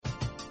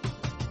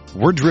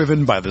We're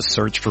driven by the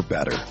search for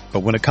better. But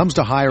when it comes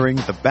to hiring,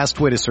 the best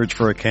way to search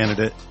for a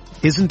candidate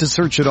isn't to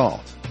search at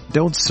all.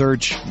 Don't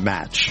search,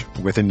 match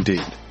with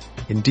Indeed.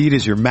 Indeed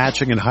is your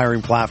matching and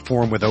hiring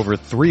platform with over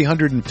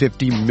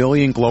 350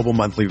 million global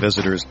monthly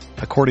visitors,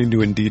 according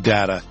to Indeed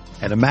data,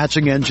 and a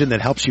matching engine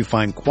that helps you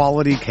find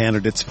quality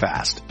candidates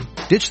fast.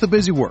 Ditch the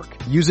busy work.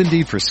 Use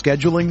Indeed for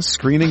scheduling,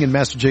 screening, and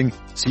messaging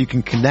so you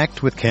can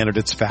connect with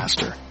candidates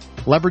faster.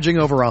 Leveraging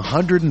over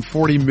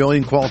 140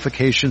 million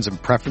qualifications and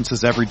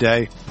preferences every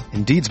day,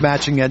 Indeed's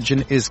matching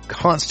engine is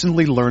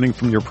constantly learning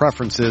from your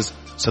preferences,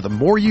 so the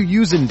more you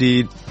use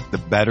Indeed, the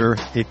better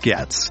it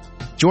gets.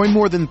 Join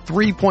more than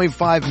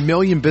 3.5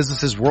 million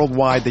businesses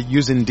worldwide that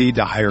use Indeed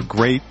to hire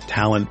great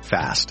talent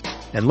fast.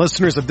 And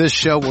listeners of this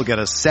show will get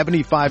a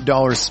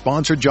 $75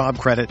 sponsored job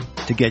credit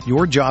to get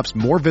your jobs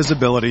more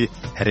visibility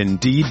at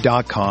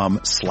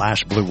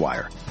Indeed.com/Blue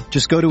Wire.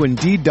 Just go to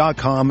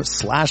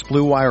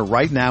Indeed.com/Blue Wire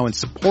right now and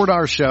support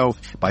our show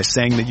by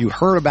saying that you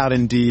heard about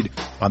Indeed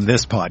on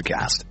this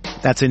podcast.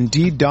 That's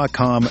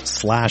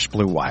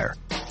Indeed.com/Blue Wire.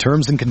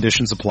 Terms and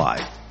conditions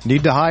apply.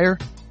 Need to hire?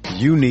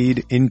 You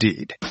need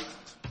Indeed.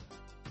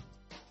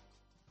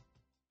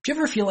 Do you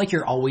ever feel like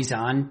you're always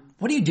on?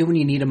 What do you do when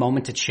you need a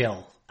moment to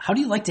chill? How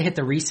do you like to hit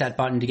the reset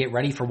button to get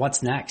ready for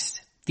what's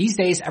next? These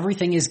days,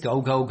 everything is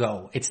go, go,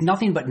 go. It's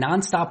nothing but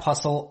nonstop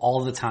hustle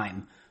all the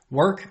time.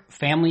 Work,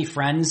 family,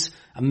 friends,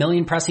 a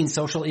million pressing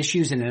social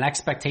issues, and an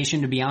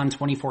expectation to be on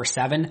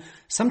 24/7.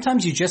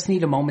 Sometimes you just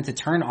need a moment to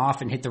turn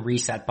off and hit the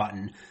reset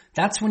button.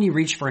 That's when you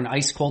reach for an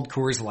ice-cold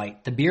Coors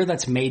Light, the beer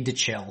that's made to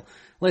chill.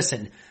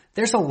 Listen,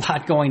 there's a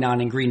lot going on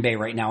in Green Bay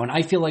right now, and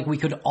I feel like we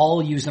could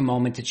all use a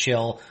moment to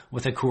chill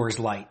with a Coors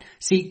Light.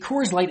 See,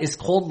 Coors Light is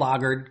cold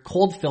lagered,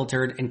 cold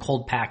filtered, and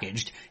cold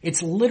packaged.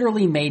 It's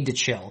literally made to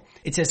chill.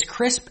 It's as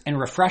crisp and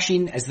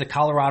refreshing as the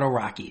Colorado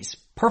Rockies.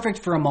 Perfect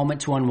for a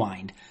moment to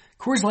unwind.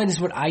 Coors Light is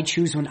what I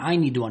choose when I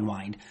need to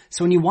unwind.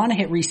 So when you want to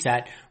hit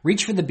reset,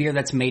 reach for the beer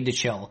that's made to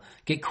chill.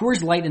 Get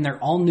Coors Light in their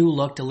all-new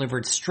look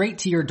delivered straight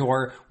to your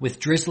door with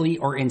Drizzly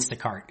or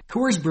Instacart.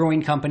 Coors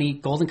Brewing Company,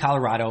 Golden,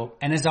 Colorado,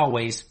 and as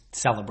always,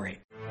 celebrate.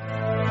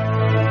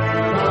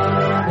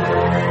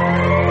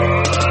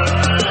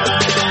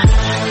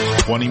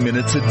 "20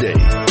 minutes a day,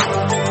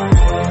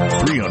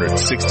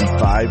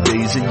 365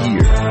 days a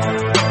year.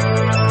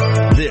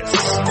 This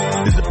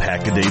is the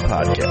Pack-A-Day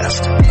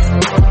Podcast.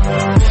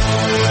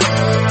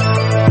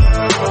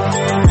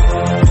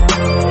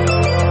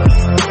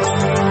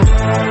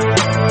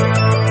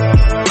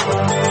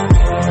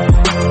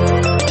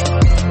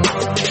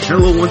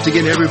 Hello once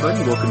again, everybody.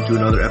 Welcome to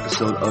another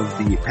episode of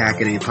the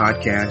Pack-A-Day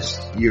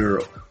Podcast,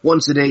 your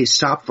once-a-day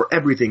stop for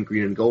everything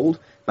green and gold.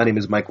 My name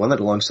is Mike Wendland.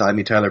 Alongside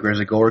me, Tyler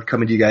Grzegorz,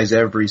 coming to you guys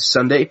every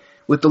Sunday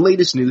with the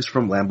latest news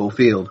from Lambeau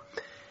Field.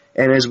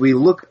 And as we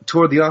look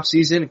toward the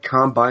offseason,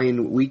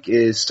 Combine Week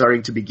is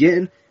starting to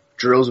begin.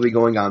 Drills will be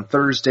going on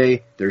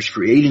Thursday. There's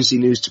free agency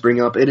news to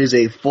bring up. It is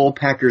a full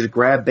Packers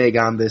grab bag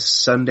on this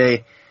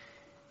Sunday.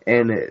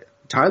 And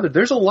Tyler,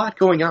 there's a lot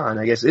going on.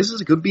 I guess this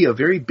could be a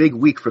very big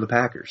week for the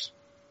Packers.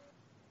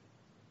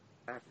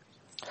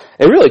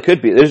 It really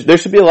could be. There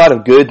should be a lot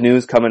of good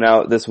news coming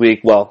out this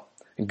week. Well,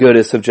 good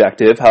is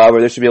subjective. However,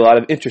 there should be a lot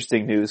of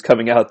interesting news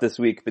coming out this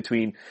week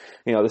between,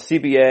 the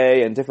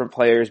CBA and different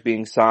players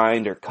being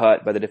signed or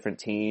cut by the different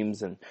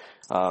teams and,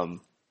 a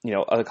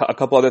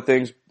couple other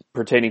things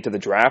pertaining to the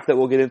draft that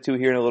we'll get into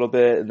here in a little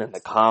bit, and then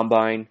the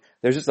Combine.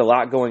 There's just a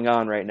lot going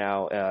on right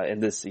now in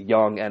this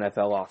young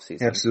NFL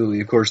offseason. Absolutely.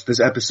 Of course, this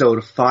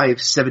episode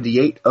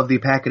 578 of the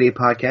Pack-A-Day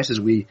Podcast,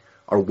 as we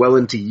are well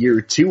into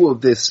year 2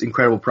 of this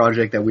incredible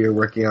project that we are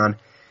working on.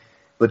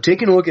 But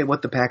taking a look at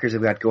what the Packers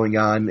have got going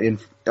on, and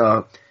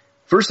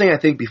first thing I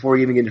think before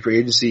we even get into free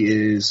agency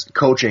is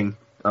coaching.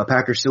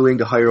 Packers still waiting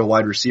to hire a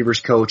wide receivers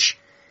coach,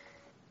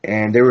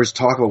 and there was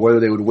talk about whether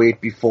they would wait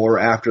before or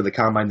after the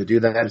Combine to do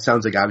that. It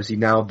sounds like obviously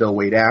now they'll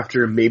wait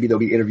after. Maybe there'll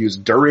be interviews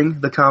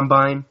during the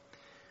Combine.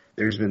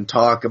 There's been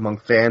talk among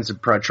fans to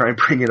try and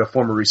bring in a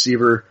former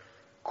receiver,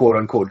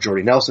 quote-unquote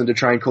Jordy Nelson, to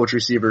try and coach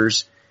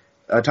receivers.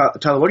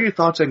 Tyler, what are your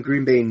thoughts on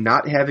Green Bay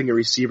not having a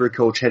receiver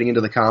coach heading into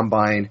the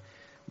Combine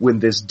when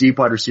this deep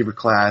wide receiver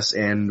class,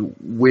 and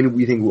when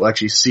we think we'll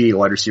actually see a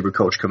wide receiver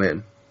coach come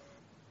in?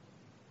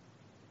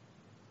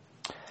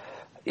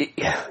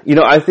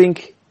 I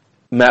think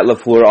Matt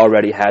LaFleur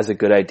already has a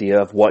good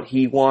idea of what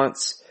he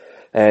wants,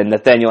 and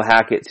Nathaniel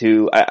Hackett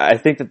too. I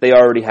think that they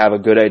already have a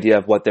good idea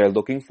of what they're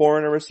looking for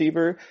in a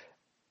receiver.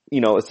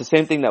 It's the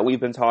same thing that we've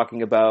been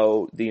talking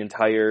about the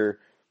entire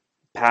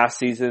past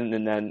season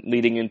and then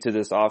leading into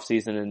this off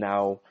season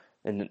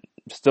and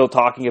still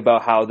talking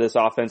about how this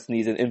offense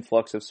needs an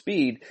influx of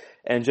speed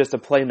and just a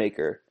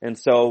playmaker. And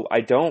so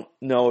I don't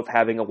know if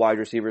having a wide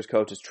receivers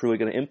coach is truly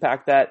going to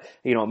impact that.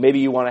 Maybe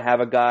you want to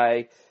have a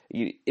guy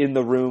in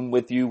the room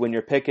with you when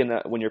you're picking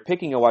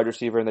a wide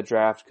receiver in the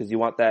draft, because you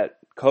want that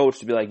coach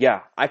to be like, yeah,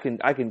 I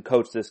can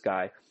coach this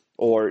guy,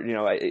 or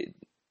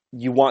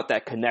you want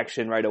that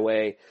connection right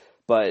away.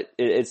 But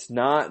it's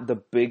not the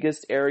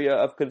biggest area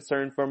of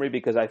concern for me,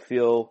 because I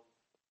feel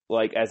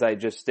like, as I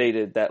just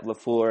stated, that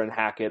LaFleur and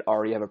Hackett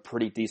already have a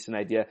pretty decent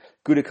idea.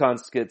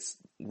 Gutekunst gets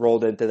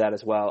rolled into that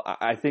as well.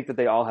 I think that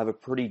they all have a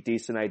pretty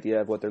decent idea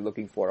of what they're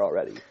looking for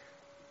already.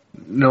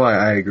 No,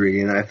 I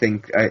agree, and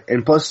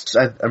and plus,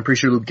 I'm pretty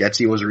sure Luke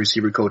Getsy was a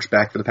receiver coach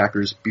back for the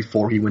Packers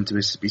before he went to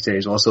Mississippi State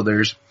as well. So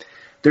there's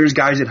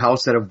guys in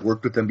house that have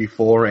worked with them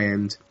before,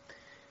 and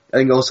I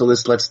think also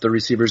this lets the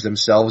receivers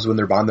themselves, when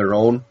they're on their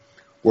own,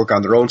 work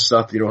on their own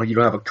stuff. You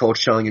don't have a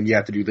coach telling them you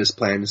have to do this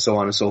plan and so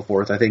on and so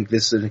forth. I think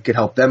this could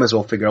help them as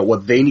well figure out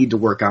what they need to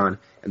work on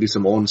and do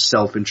some own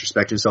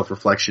self-introspection,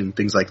 self-reflection,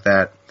 things like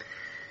that.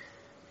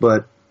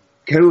 But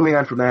kind of moving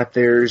on from that,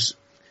 there's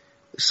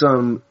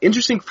some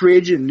interesting free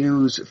agent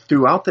news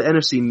throughout the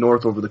NFC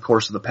North over the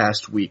course of the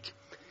past week.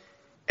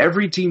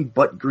 Every team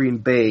but Green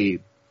Bay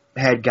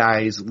had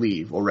guys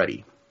leave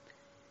already.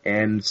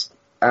 And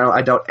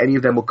I doubt any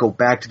of them will go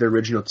back to their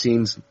original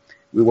teams,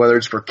 whether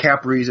it's for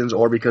cap reasons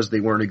or because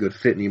they weren't a good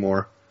fit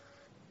anymore.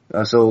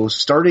 So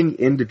starting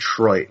in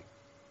Detroit,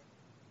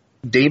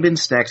 Damon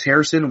Snacks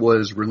Harrison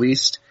was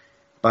released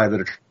by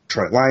the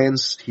Detroit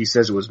Lions. He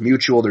says it was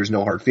mutual. There's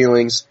no hard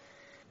feelings.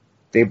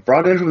 They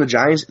brought in from the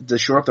Giants to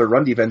shore up their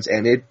run defense,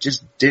 and it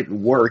just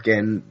didn't work.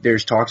 And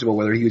there's talks about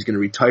whether he was going to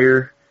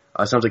retire.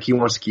 Sounds like he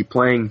wants to keep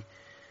playing.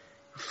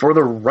 For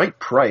the right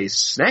price,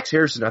 Snacks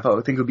Harrison, I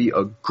think would be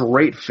a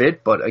great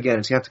fit, but again,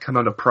 it's going to have to come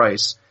down to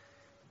price.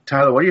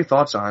 Tyler, what are your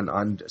thoughts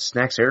on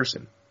Snacks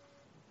Harrison?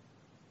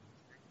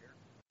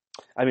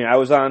 I mean, I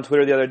was on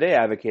Twitter the other day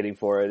advocating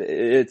for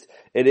it.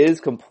 It is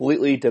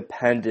completely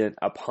dependent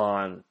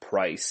upon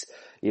price.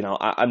 You know,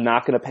 I'm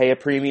not going to pay a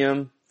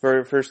premium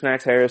for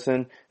Snacks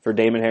Harrison, for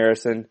Damon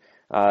Harrison.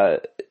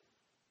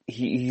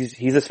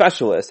 He's a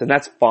specialist, and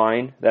that's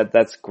fine.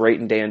 That's great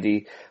and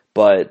dandy,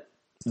 but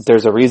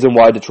there's a reason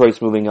why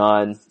Detroit's moving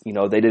on. You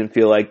know, they didn't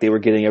feel like they were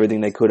getting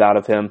everything they could out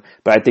of him,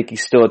 but I think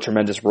he's still a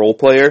tremendous role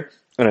player.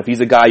 And if he's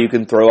a guy you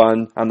can throw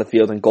on the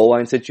field in goal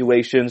line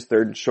situations,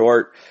 third and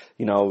short,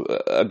 you know,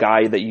 a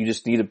guy that you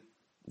just need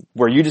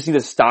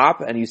to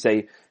stop and you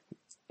say,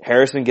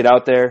 Harrison, get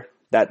out there,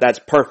 that's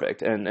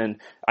perfect. And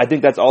I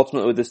think that's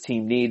ultimately what this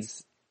team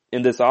needs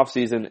in this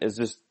offseason, is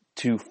just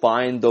to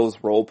find those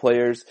role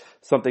players,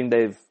 something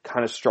they've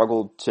kind of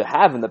struggled to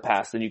have in the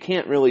past. And you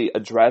can't really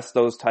address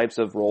those types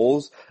of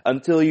roles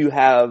until you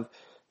have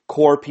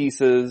core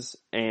pieces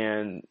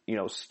and, you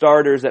know,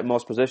 starters at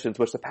most positions,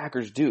 which the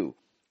Packers do.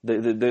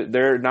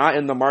 They're not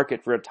in the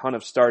market for a ton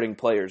of starting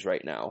players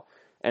right now.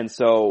 And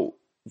so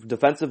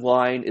defensive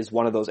line is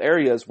one of those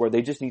areas where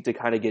they just need to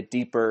kind of get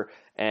deeper,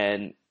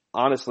 and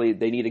honestly,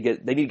 they need to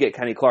get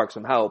Kenny Clark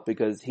some help,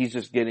 because he's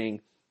just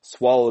getting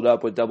swallowed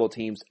up with double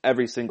teams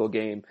every single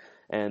game,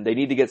 and they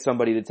need to get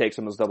somebody to take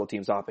some of those double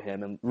teams off of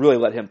him and really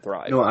let him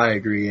thrive. No, I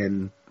agree.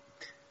 And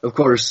of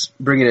course,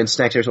 bringing in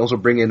Snacks Harrison, also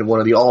bring in one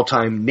of the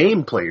all-time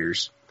name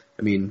players.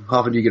 I mean, how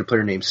often do you get a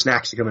player named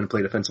Snacks to come in and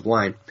play defensive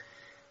line?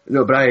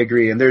 No, but I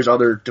agree. And there's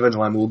other defensive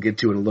line we'll get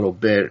to in a little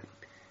bit.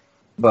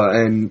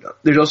 And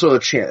there's also a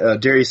chance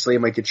Darius Slay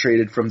might get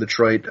traded from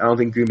Detroit. I don't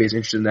think Green Bay's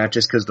interested in that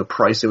just because the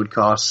price it would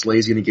cost.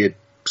 Slay's going to get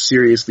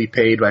seriously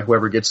paid by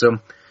whoever gets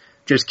him.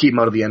 Just keep him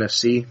out of the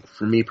NFC,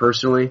 for me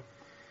personally.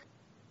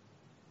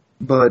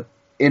 But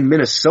in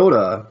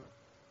Minnesota,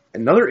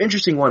 another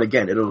interesting one,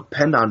 again, it'll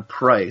depend on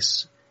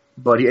price.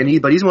 But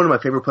he's one of my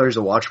favorite players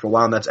to watch for a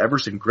while, and that's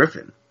Everson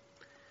Griffin.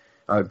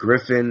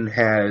 Griffin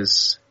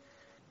has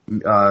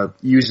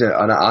used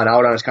an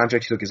out on his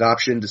contract. He took his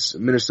option.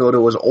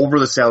 Minnesota was over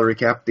the salary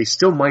cap. They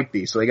still might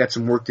be, so they got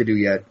some work to do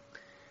yet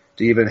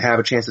to even have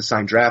a chance to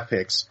sign draft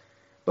picks.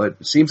 But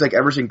it seems like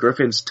Everson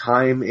Griffin's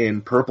time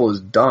in purple is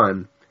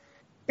done,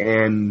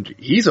 and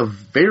he's a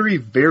very,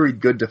 very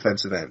good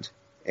defensive end.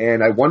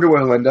 And I wonder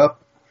where he'll end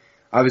up.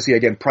 Obviously,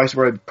 again, price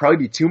would probably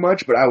be too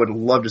much, but I would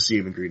love to see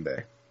him in Green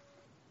Bay.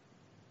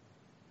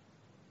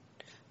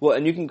 Well,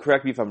 and you can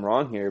correct me if I'm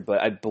wrong here,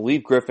 but I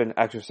believe Griffin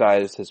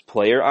exercised his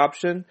player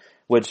option,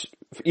 which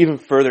even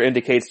further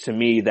indicates to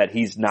me that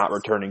he's not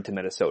returning to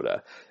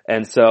Minnesota.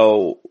 And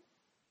so,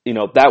 you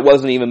know, that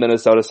wasn't even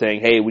Minnesota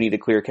saying, hey, we need to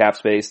clear cap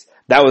space.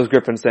 That was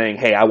Griffin saying,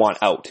 hey, I want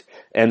out.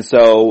 And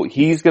so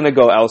he's going to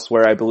go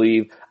elsewhere, I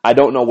believe. I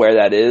don't know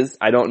where that is.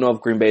 I don't know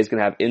if Green Bay is going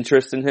to have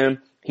interest in him.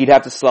 He'd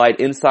have to slide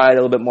inside a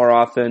little bit more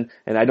often,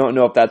 and I don't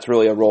know if that's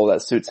really a role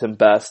that suits him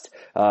best.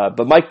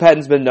 But Mike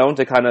Pettine's been known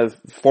to kind of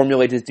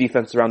formulate his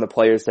defense around the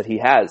players that he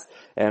has,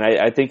 and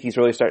I think he's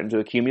really starting to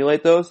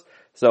accumulate those.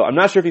 So I'm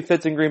not sure if he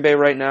fits in Green Bay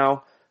right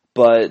now,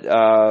 but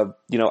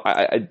you know,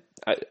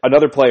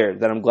 another player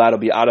that I'm glad will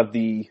be out of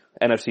the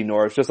NFC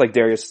North, just like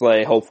Darius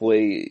Slay.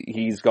 Hopefully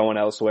he's going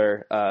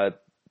elsewhere.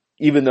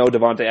 Even though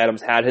Devontae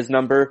Adams had his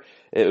number,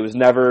 it was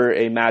never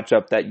a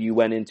matchup that you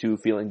went into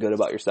feeling good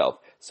about yourself.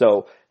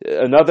 So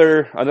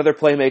another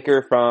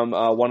playmaker from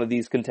one of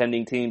these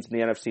contending teams in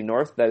the NFC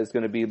North that is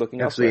going to be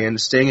looking elsewhere. Absolutely,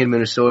 and staying in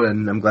Minnesota,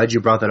 and I'm glad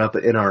you brought that up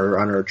on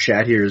our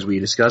chat here as we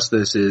discuss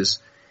this, is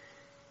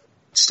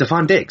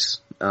Stephon Diggs.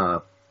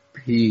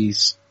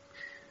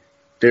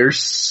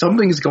 There's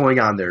something's going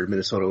on there in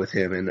Minnesota with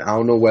him, and I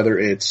don't know whether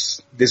it's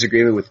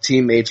disagreement with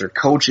teammates or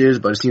coaches,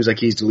 but it seems like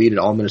he's deleted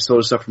all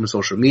Minnesota stuff from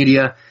social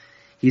media.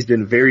 He's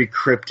been very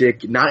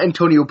cryptic, not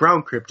Antonio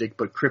Brown cryptic,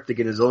 but cryptic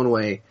in his own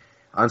way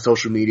on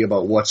social media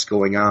about what's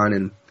going on.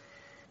 And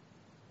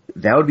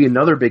that would be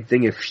another big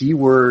thing if he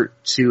were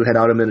to head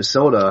out of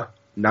Minnesota.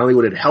 Not only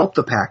would it help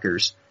the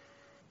Packers,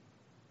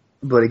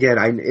 but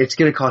again, it's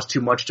going to cost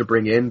too much to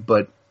bring in,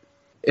 but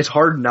it's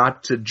hard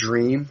not to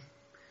dream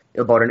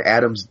about an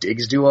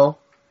Adams-Diggs duo.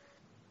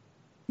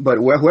 But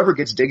whoever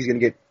gets Diggs is going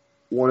to get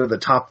one of the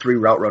top 3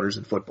 route runners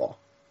in football.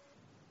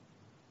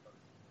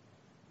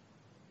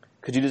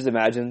 Could you just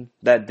imagine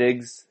that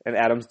Diggs and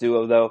Adams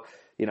duo, though?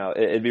 You know,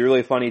 it'd be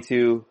really funny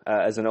too,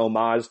 as an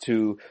homage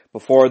to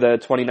before the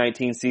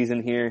 2019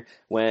 season here,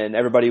 when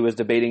everybody was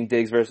debating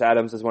Diggs versus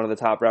Adams as one of the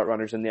top route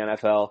runners in the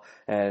NFL,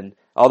 and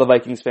all the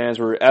Vikings fans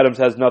were, Adams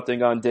has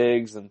nothing on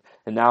Diggs, and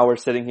now we're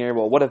sitting here,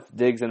 well, what if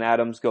Diggs and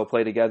Adams go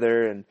play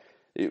together, and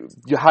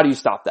how do you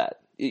stop that?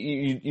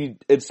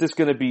 It's just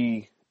gonna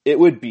be, it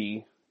would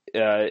be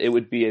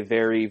a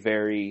very,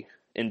 very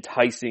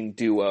enticing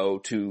duo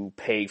to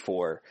pay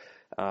for.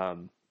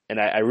 And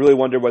I really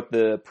wonder what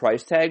the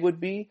price tag would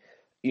be.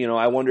 You know,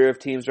 I wonder if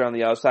teams are on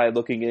the outside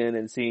looking in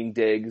and seeing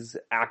Diggs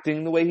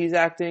acting the way he's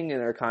acting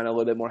and are kind of a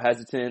little bit more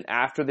hesitant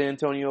after the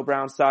Antonio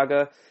Brown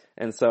saga.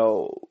 And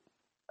so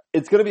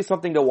it's going to be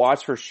something to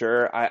watch for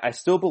sure. I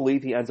still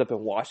believe he ends up in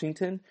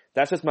Washington.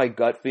 That's just my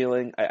gut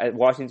feeling.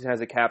 Washington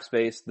has a cap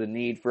space, the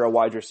need for a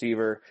wide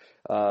receiver.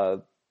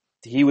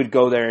 He would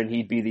go there and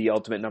he'd be the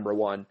ultimate number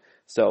 1.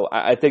 So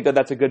I think that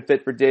that's a good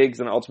fit for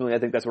Diggs, and ultimately I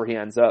think that's where he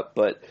ends up.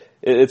 But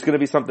it's going to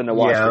be something to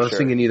watch. Yeah, I was sure.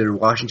 thinking either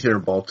Washington or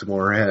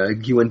Baltimore.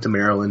 He went to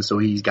Maryland, so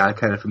he's got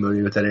kind of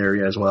familiar with that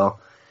area as well.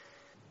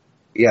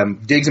 Yeah,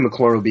 Diggs and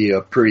McLaurin will be a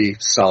pretty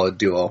solid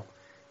duo.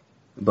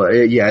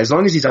 But yeah, as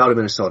long as he's out of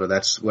Minnesota,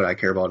 that's what I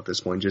care about at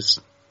this point.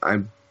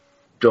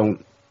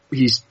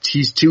 He's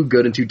too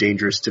good and too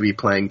dangerous to be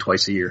playing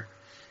twice a year.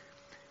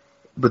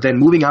 But then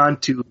moving on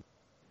to,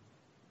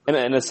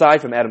 and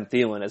aside from Adam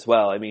Thielen as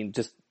well, I mean,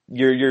 just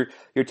you're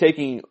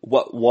taking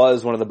what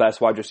was one of the best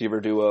wide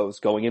receiver duos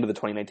going into the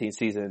 2019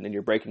 season and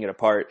you're breaking it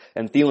apart.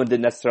 And Thielen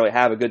didn't necessarily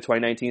have a good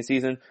 2019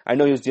 season. I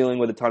know he was dealing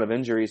with a ton of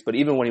injuries, but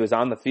even when he was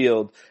on the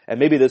field, and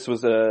maybe this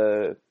was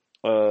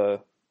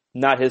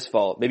not his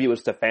fault, maybe it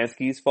was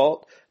Stefanski's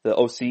fault, the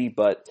OC,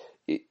 but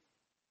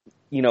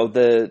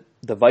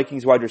the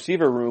Vikings wide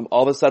receiver room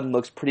all of a sudden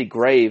looks pretty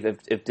grave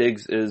if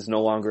Diggs is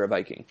no longer a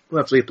Viking.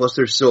 Well, absolutely. Plus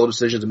there's still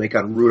decisions to make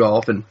on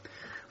Rudolph, and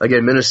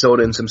again,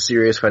 Minnesota in some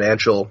serious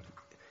financial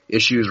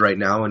issues right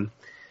now, and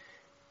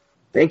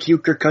thank you,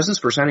 Kirk Cousins,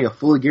 for signing a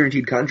fully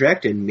guaranteed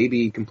contract and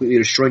maybe completely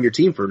destroying your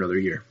team for another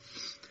year.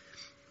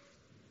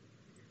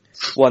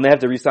 Well, and they have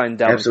to re-sign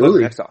Dalvin Cook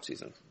next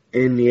offseason.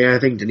 And yeah, I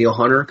think Danielle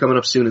Hunter coming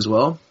up soon as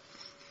well.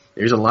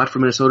 There's a lot for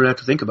Minnesota to have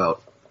to think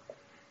about.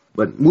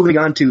 But moving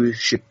on to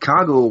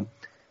Chicago,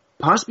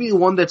 possibly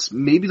one that's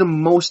maybe the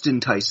most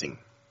enticing.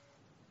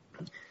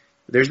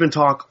 There's been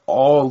talk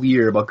all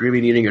year about Green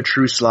Bay needing a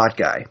true slot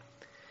guy.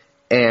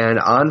 And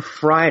on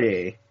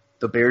Friday,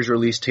 the Bears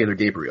released Taylor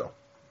Gabriel.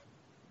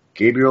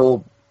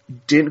 Gabriel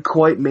didn't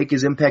quite make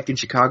his impact in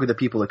Chicago that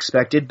people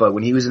expected, but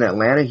when he was in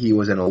Atlanta, he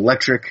was an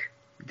electric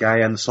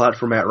guy on the slot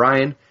for Matt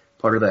Ryan,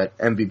 part of that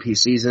MVP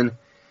season.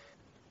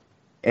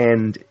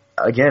 And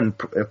again,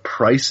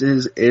 price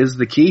is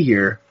the key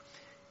here.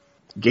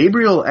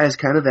 Gabriel, as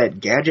kind of that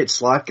gadget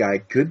slot guy,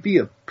 could be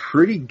a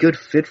pretty good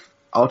fit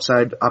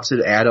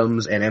opposite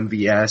Adams and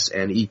MVS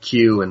and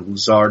EQ and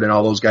Lazard and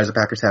all those guys the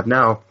Packers have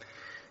now.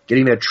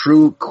 Getting that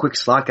true quick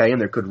slot guy in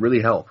there could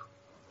really help.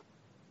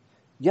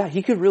 Yeah,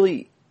 he could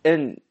really,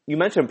 and you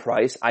mentioned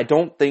price. I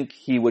don't think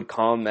he would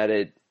come at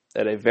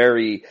a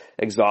very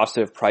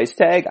exhaustive price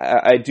tag.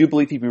 I do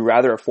believe he'd be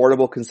rather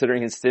affordable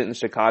considering his stint in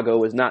Chicago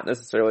was not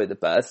necessarily the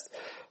best.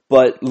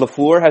 But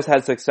LaFleur has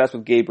had success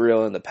with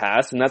Gabriel in the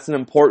past, and that's an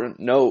important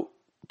note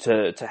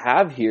to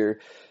have here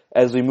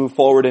as we move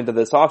forward into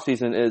this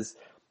offseason is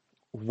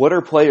what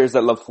are players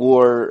that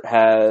LaFleur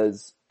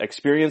has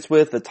experience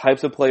with, the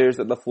types of players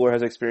that LaFleur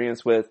has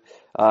experience with,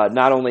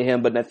 not only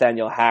him, but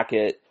Nathaniel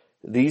Hackett.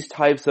 These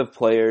types of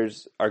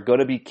players are going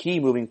to be key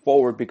moving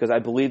forward because I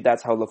believe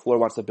that's how LaFleur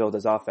wants to build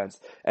his offense.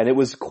 And it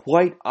was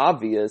quite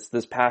obvious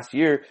this past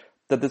year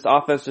that this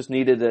offense just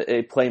needed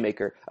a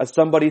playmaker,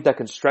 somebody that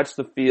can stretch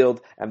the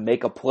field and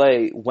make a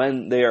play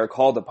when they are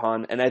called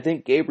upon. And I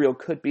think Gabriel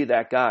could be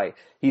that guy.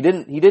 He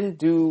didn't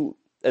do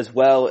as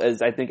well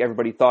as I think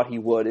everybody thought he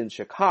would in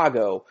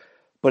Chicago,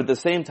 but at the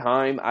same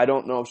time, I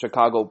don't know if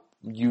Chicago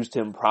used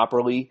him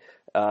properly.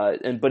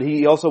 But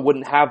he also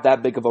wouldn't have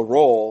that big of a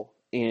role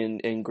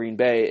in Green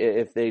Bay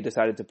if they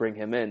decided to bring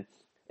him in.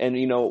 And,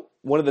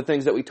 one of the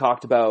things that we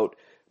talked about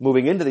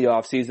moving into the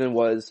offseason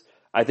was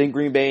I think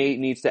Green Bay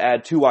needs to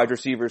add 2 wide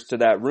receivers to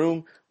that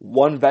room,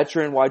 1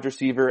 veteran wide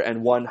receiver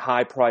and 1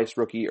 high-price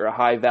rookie or a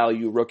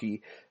high-value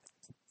rookie.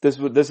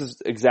 This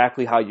is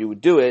exactly how you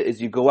would do it,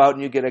 is you go out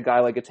and you get a guy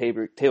like a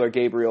Taylor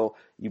Gabriel,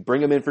 you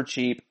bring him in for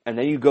cheap, and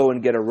then you go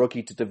and get a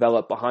rookie to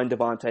develop behind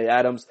Devontae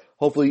Adams.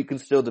 Hopefully you can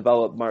still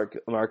develop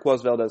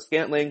Marquez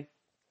Valdes-Scantling,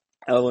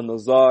 Allen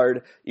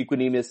Lazard,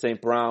 Equanimeous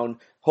St. Brown.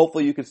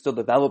 Hopefully you can still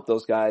develop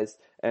those guys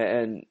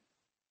and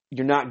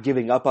you're not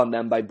giving up on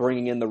them by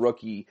bringing in the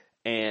rookie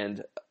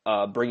and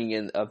bringing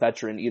in a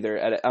veteran either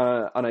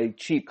on a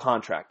cheap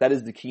contract. That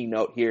is the key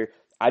note here.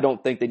 I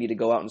don't think they need to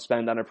go out and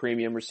spend on a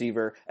premium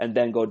receiver and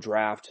then go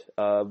draft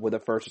with a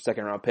first or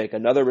second round pick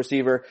another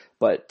receiver.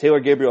 But Taylor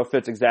Gabriel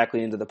fits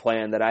exactly into the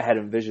plan that I had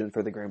envisioned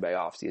for the Green Bay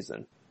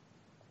offseason.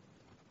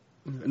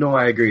 No,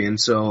 I agree. And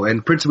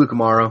Prince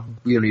Amukamara,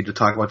 we don't need to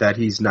talk about that.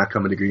 He's not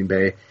coming to Green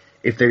Bay.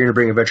 If they're going to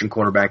bring a veteran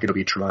cornerback, it'll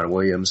be Tremont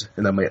Williams,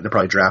 and they'll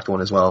probably draft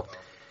one as well.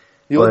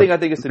 The only thing I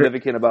think is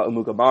significant about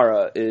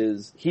Amukamara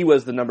is he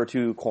was the number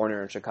 2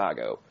 corner in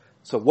Chicago.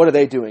 So what are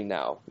they doing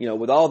now?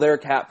 With all their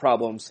cap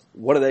problems,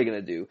 what are they going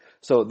to do?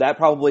 So that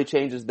probably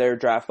changes their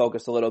draft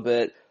focus a little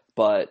bit.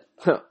 But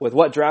with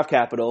what draft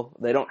capital?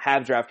 They don't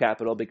have draft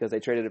capital because they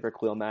traded it for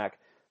Khalil Mack.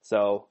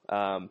 So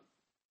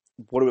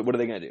what are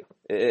they going to do?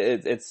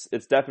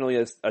 It's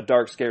definitely a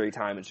dark, scary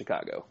time in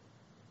Chicago.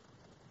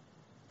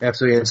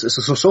 Absolutely. And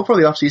so far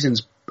the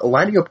offseason's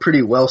lining up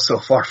pretty well so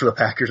far for the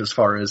Packers as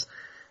far as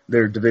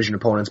their division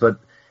opponents. But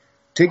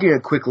taking a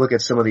quick look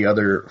at some of the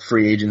other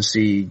free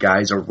agency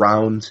guys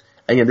around,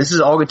 and again, this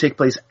is all going to take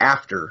place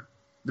after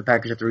the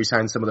Packers have to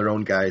re-sign some of their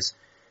own guys.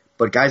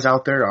 But guys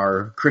out there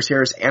are Chris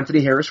Harris.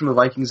 Anthony Harris from the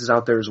Vikings is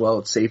out there as well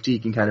at safety. He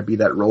can kind of be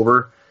that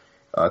rover.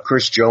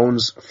 Chris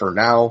Jones for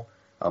now.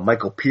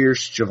 Michael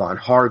Pierce, Javon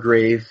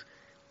Hargrave,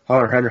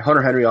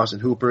 Hunter Henry, Austin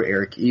Hooper,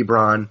 Eric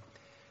Ebron.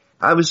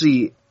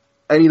 Obviously,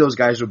 any of those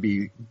guys would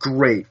be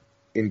great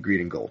in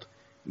green and gold.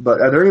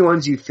 But are there any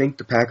ones you think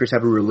the Packers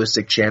have a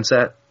realistic chance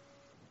at?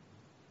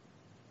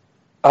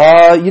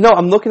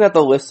 I'm looking at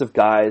the list of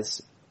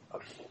guys.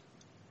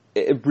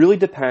 It really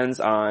depends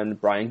on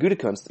Brian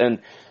Gutekunst. And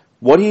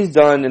what he's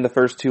done in the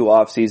first 2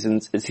 off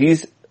seasons is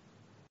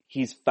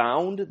he's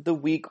found the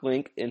weak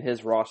link in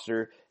his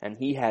roster and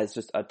he has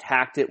just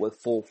attacked it with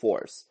full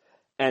force.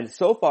 And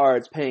so far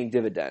it's paying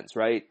dividends,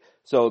 right?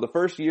 So the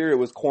first year it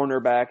was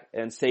cornerback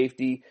and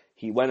safety.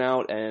 He went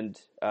out and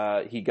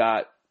he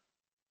got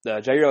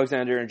Jair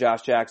Alexander and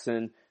Josh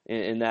Jackson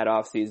in that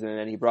offseason,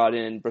 and he brought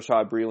in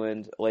Rashad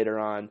Breeland later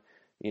on.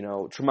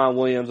 Tremont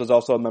Williams was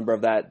also a member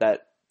of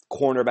that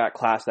cornerback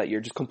class that year,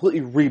 just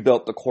completely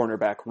rebuilt the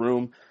cornerback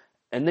room.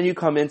 And then you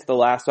come into the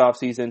last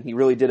offseason, he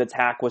really did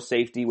attack with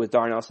safety with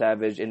Darnell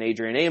Savage and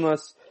Adrian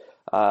Amos.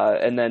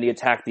 And then he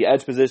attacked the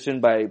edge position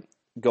by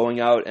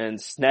going out and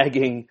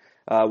snagging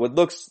what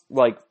looks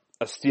like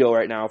a steal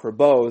right now for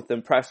both,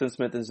 and Preston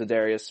Smith and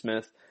Za'Darius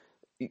Smith.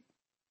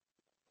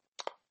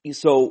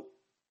 So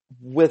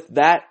with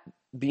that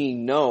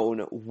being known,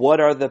 what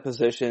are the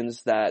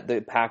positions that the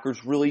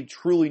Packers really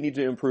truly need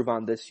to improve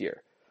on this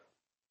year?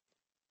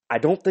 I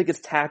don't think it's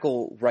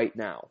tackle right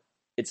now.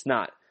 It's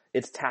not.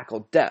 It's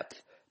tackle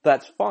depth.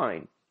 That's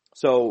fine.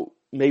 So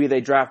maybe they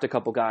draft a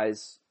couple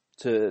guys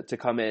to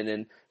come in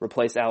and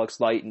replace Alex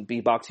Light and be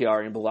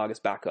Bakhtiari and Balaga's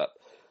backup.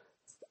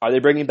 Are they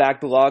bringing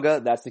back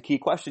Bulaga? That's the key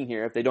question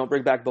here. If they don't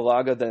bring back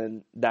Bulaga,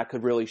 then that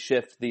could really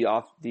shift the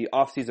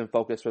off-season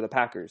focus for the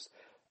Packers.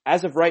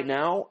 As of right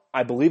now,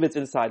 I believe it's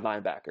inside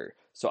linebacker.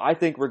 So I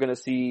think we're going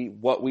to see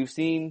what we've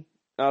seen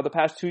the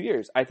past 2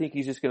 years. I think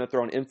he's just going to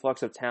throw an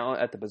influx of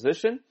talent at the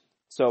position.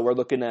 So we're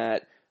looking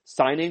at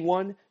signing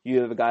one.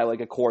 You have a guy like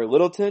a Corey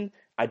Littleton.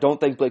 I don't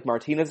think Blake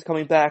Martinez is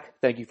coming back.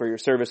 Thank you for your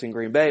service in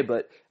Green Bay,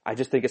 but I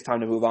just think it's time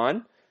to move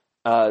on.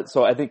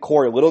 So I think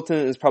Corey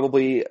Littleton is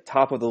probably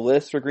top of the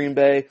list for Green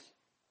Bay,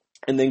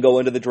 and then go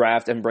into the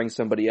draft and bring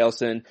somebody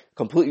else in,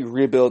 completely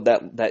rebuild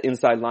that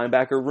inside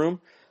linebacker room.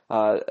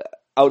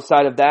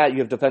 Outside of that, you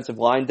have defensive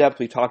line depth.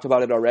 We talked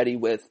about it already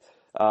with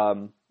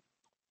a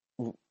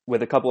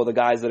couple of the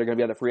guys that are going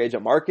to be on the free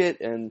agent market,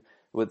 and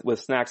with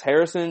Snacks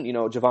Harrison,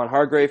 Javon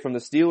Hargrave from the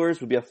Steelers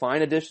would be a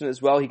fine addition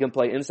as well. He can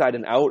play inside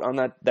and out on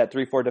that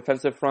 3-4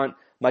 defensive front.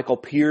 Michael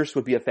Pierce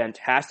would be a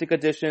fantastic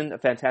addition, a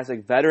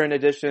fantastic veteran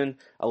addition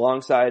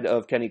alongside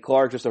of Kenny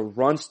Clark, just a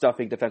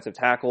run-stuffing defensive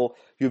tackle.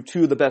 You have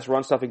 2 of the best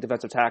run-stuffing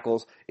defensive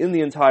tackles in the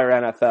entire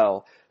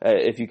NFL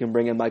if you can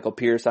bring in Michael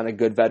Pierce on a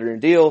good veteran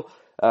deal.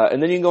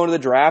 And then you can go into the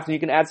draft and you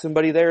can add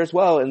somebody there as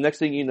well. And next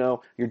thing you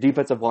know, your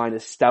defensive line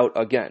is stout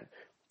again.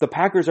 The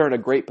Packers are in a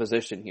great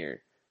position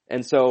here.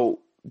 And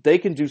so they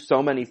can do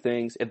so many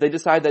things. If they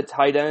decide that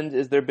tight end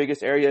is their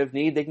biggest area of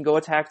need, they can go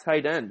attack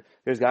tight end.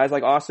 There's guys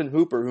like Austin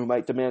Hooper who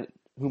might demand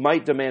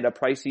a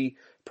pricey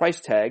price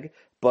tag,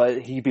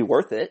 but he'd be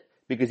worth it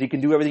because he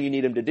can do everything you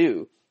need him to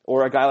do.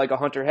 Or a guy like a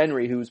Hunter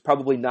Henry who's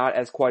probably not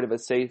as quite of a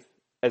safe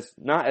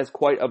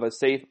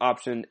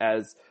option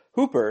as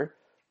Hooper,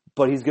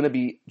 but he's going to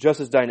be just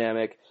as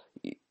dynamic.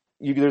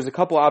 There's a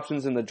couple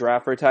options in the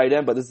draft for tight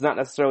end, but this is not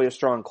necessarily a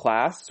strong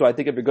class. So I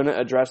think if you're going to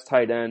address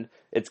tight end,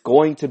 it's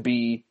going to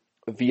be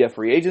via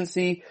free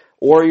agency,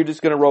 or you're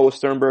just going to roll with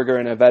Sternberger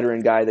and a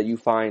veteran guy that you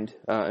find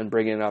and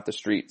bring in off the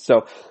street.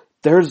 So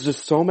there's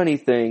just so many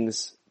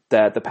things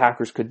that the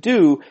Packers could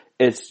do.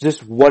 It's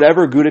just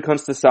whatever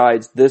Gutekunst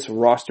decides this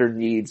roster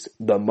needs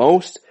the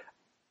most.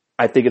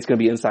 I think it's going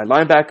to be inside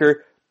linebacker.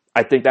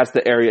 I think that's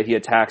the area he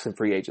attacks in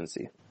free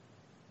agency.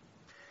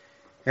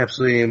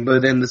 Absolutely,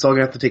 but then it's all going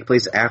to have to take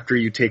place after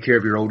you take care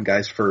of your own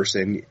guys first,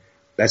 and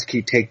that's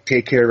key. Take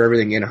care of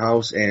everything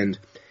in-house, and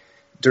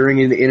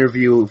during an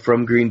interview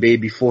from Green Bay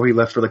before he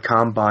left for the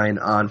Combine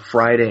on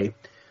Friday,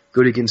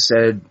 Gutekunst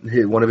said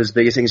one of his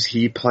biggest things,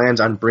 he plans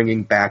on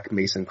bringing back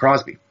Mason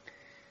Crosby.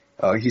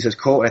 He says,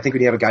 quote, I think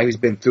when you have a guy who's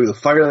been through the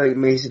fire like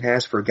Mason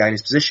has for a guy in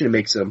his position, it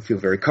makes him feel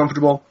very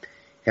comfortable.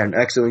 He had an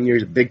excellent year.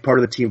 He's a big part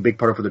of the team, a big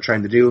part of what they're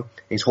trying to do,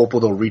 and he's hopeful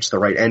they'll reach the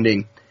right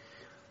ending.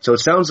 So it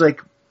sounds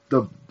like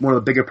one of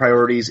the bigger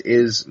priorities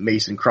is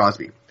Mason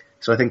Crosby.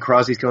 So I think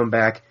Crosby's coming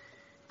back.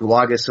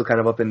 Bulaga's still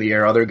kind of up in the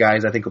air. Other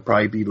guys I think will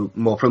probably be, for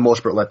the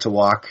most part, let to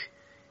walk.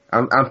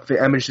 I'm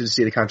interested to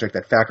see the contract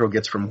that Fackrell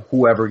gets from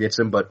whoever gets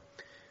him, but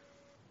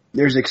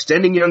there's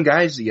extending young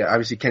guys. Yeah,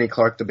 obviously Kenny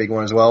Clark, the big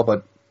one as well,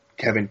 but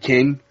Kevin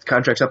King, his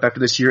contract's up after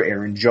this year.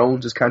 Aaron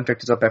Jones, his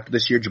contract is up after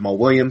this year. Jamal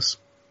Williams.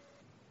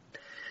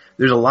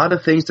 There's a lot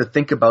of things to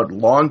think about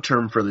long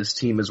term for this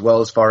team as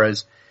well, as far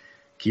as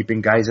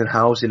keeping guys in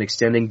house and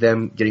extending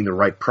them, getting the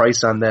right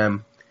price on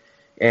them.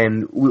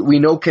 And we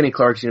know Kenny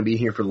Clark's going to be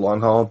here for the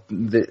long haul.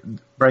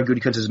 Brian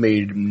Gutekunst has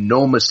made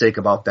no mistake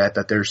about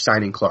that they're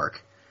signing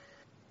Clark.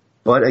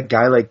 But a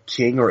guy like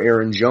King or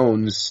Aaron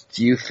Jones,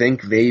 do you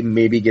think they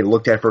maybe get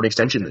looked at for an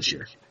extension this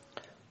year?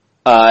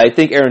 I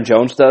think Aaron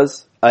Jones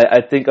does.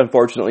 I think,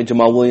 unfortunately,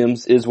 Jamal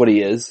Williams is what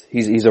he is.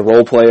 He's a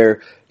role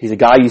player. He's a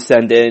guy you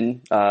send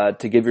in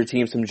to give your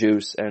team some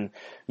juice, and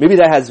maybe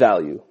that has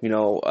value.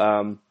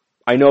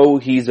 I know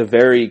he's a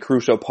very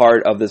crucial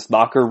part of this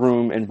locker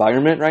room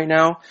environment right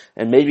now,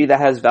 and maybe that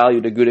has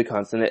value to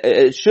Gutekunst, and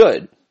it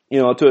should.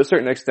 To a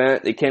certain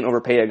extent, they can't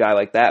overpay a guy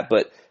like that,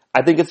 but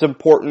I think it's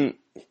important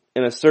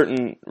in a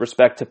certain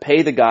respect to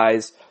pay the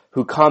guys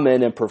who come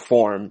in and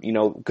perform,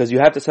 because you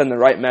have to send the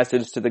right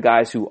message to the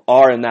guys who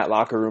are in that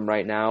locker room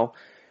right now.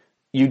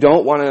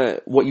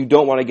 What you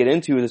don't want to get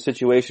into is a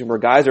situation where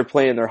guys are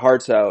playing their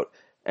hearts out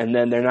and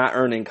then they're not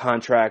earning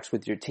contracts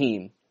with your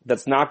team.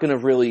 That's not going to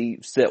really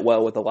sit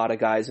well with a lot of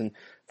guys, and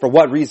for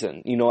what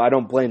reason? I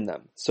don't blame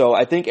them. So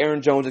I think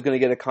Aaron Jones is going to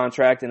get a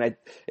contract, and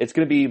it's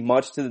going to be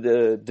much to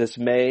the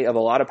dismay of a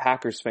lot of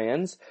Packers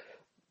fans,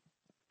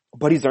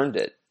 but he's earned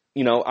it.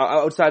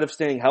 Outside of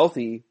staying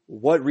healthy,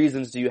 what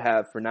reasons do you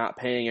have for not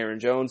paying Aaron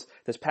Jones?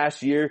 This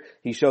past year,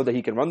 he showed that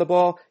he can run the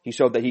ball. He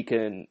showed that he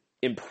can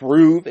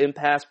improve in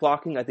pass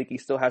blocking. I think he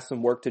still has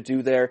some work to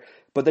do there,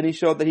 but then he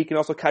showed that he can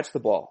also catch the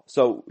ball.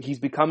 So he's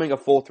becoming a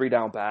full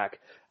 3-down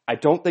back. I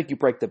don't think you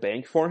break the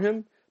bank for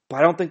him, but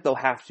I don't think they'll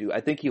have to.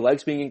 I think he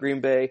likes being in Green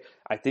Bay.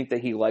 I think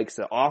that he likes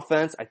the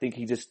offense. I think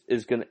he just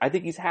I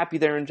think he's happy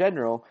there in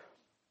general.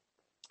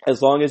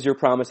 As long as you're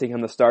promising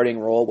him the starting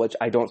role, which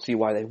I don't see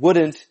why they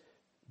wouldn't,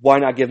 why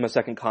not give him a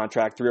second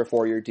contract, 3 or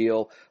 4 year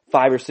deal,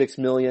 $5 or $6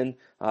 million,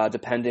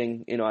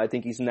 depending. I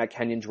think he's in that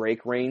Kenyon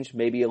Drake range,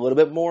 maybe a little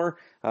bit more,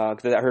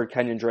 because I heard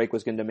Kenyon Drake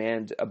was going to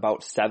demand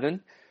about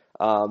 $7.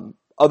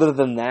 Other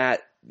than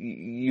that,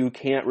 you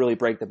can't really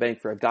break the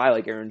bank for a guy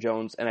like Aaron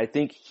Jones, and I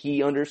think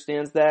he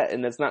understands that,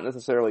 and that's not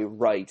necessarily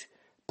right,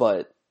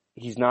 but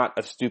he's not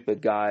a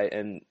stupid guy,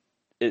 and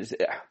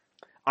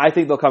I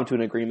think they'll come to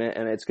an agreement,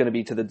 and it's going to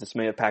be to the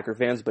dismay of Packer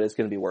fans, but it's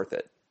going to be worth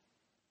it.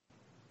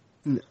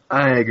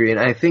 I agree, and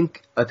I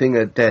think a thing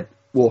that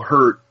will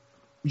hurt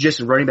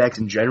just running backs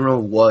in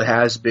general, what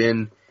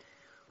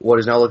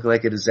is now looking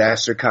like a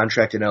disaster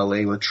contract in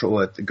LA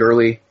with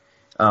Gurley,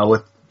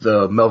 with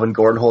the Melvin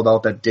Gordon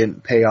holdout that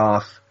didn't pay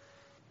off.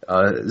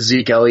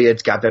 Zeke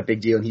Elliott's got that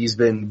big deal, and he's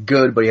been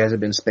good, but he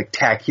hasn't been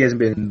spectacular. He hasn't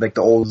been like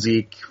the old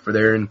Zeke for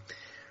there. And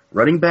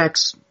running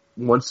backs,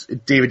 once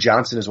David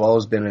Johnson as well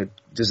has been a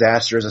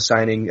disaster as a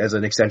signing, as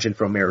an extension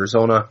from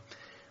Arizona.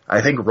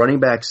 I think running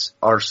backs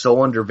are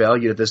so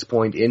undervalued at this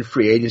point in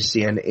free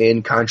agency and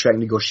in contract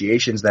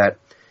negotiations that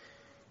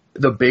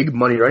the big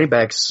money running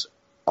backs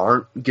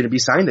aren't going to be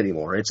signed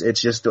anymore.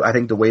 It's just, I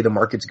think, the way the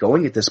market's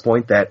going at this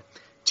point that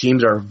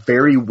teams are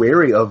very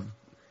wary of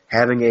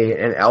having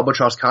an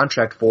albatross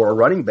contract for a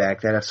running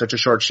back that has such a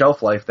short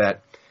shelf life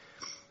that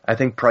I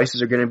think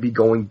prices are going to be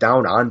going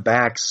down on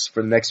backs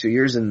for the next few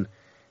years, and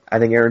I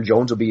think Aaron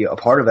Jones will be a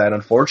part of that,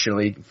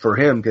 unfortunately, for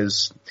him,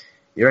 because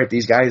you're right,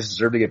 these guys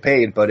deserve to get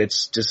paid, but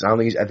it's just, I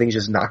think it's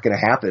just not going to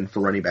happen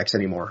for running backs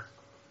anymore.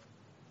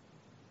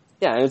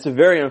 Yeah, and it's a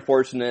very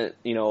unfortunate,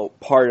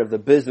 part of the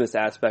business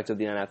aspect of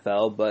the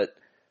NFL, but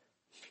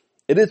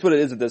it is what it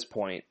is at this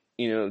point.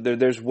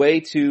 There's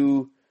way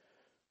too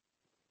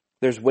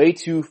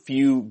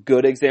few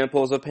good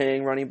examples of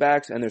paying running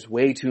backs, and there's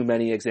way too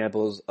many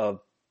examples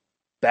of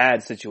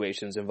bad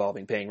situations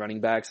involving paying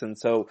running backs. And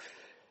so,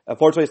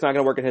 unfortunately, it's not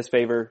going to work in his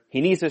favor. He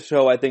needs to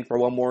show, I think, for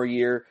one more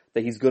year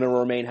that he's going to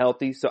remain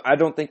healthy. So I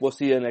don't think we'll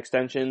see an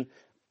extension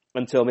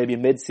until maybe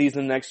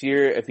mid-season next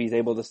year if he's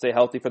able to stay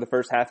healthy for the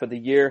first half of the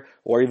year,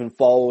 or even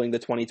following the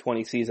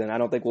 2020 season. I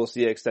don't think we'll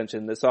see an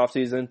extension this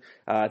offseason.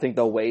 I think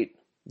they'll wait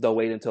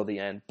until the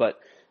end. But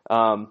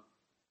I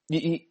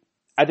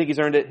think he's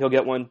earned it. He'll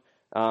get one.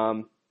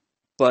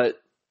 But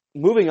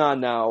moving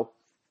on now,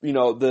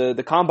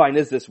 the combine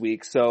is this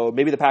week, so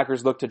maybe the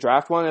Packers look to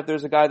draft one if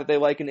there's a guy that they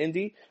like in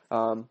Indy.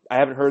 I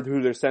haven't heard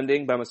who they're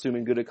sending, but I'm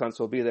assuming Gutekunst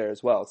will be there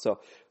as well. So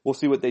we'll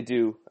see what they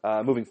do,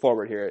 moving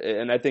forward here.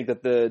 And I think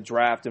that the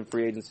draft and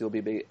free agency will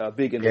be a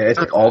big Yeah, it's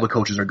like all the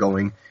coaches are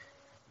going.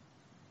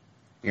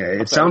 Yeah,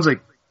 it sounds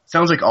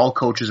like all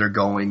coaches are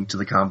going to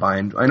the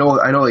combine. I know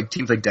like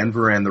teams like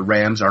Denver and the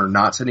Rams are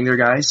not sending their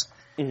guys,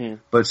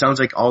 but it sounds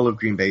like all of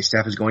Green Bay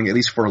staff is going at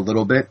least for a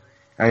little bit.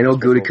 I know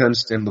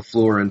Gutekunst and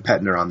LaFleur and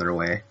Pettine are on their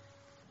way.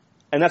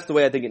 And that's the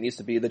way I think it needs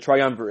to be. The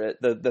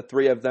triumvirate, the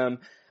three of them,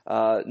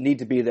 need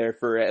to be there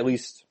for at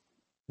least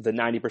the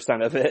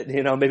 90% of it.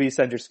 You know, maybe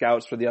send your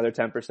scouts for the other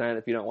 10%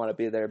 if you don't want to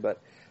be there, but,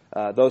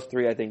 those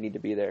three I think need to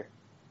be there.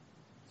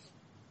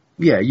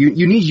 Yeah,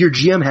 you need, your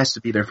GM has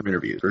to be there for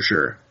interviews, for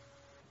sure.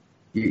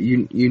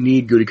 You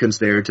need Gutekunst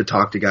there to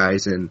talk to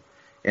guys and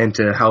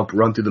to help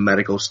run through the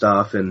medical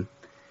stuff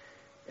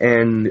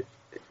and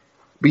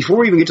before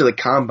we even get to the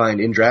combine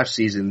in draft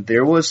season,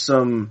 there was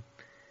some,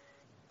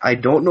 I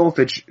don't know if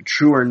it's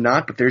true or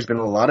not, but there's been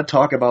a lot of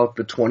talk about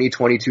the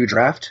 2022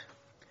 draft.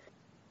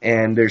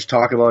 And there's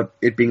talk about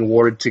it being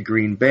awarded to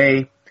Green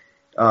Bay.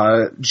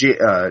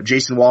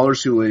 Jason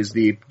Wallers, who is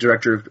the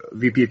director of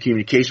VP of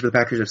communication for the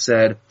Packers, have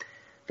said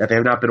that they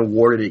have not been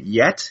awarded it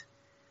yet,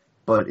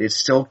 but it's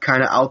still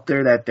kind of out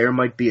there that there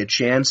might be a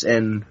chance.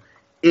 And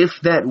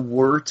if that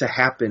were to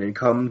happen and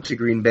come to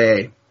Green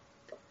Bay,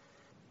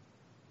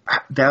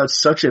 that was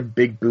such a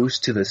big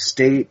boost to the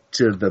state,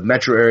 to the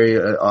metro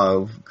area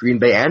of Green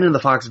Bay, and in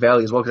the Fox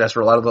Valley as well, because that's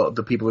where a lot of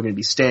the people are going to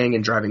be staying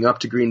and driving up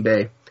to Green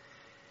Bay.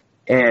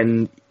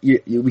 And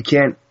we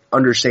can't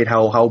understate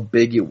how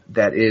big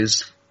that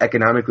is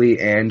economically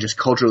and just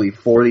culturally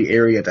for the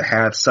area to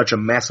have such a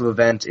massive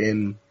event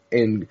in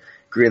the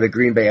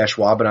Green Bay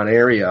Ashwaubenon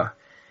area.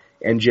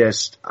 And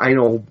just, I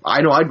know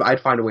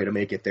I'd find a way to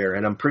make it there,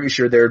 and I'm pretty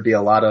sure there'd be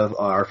a lot of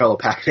our fellow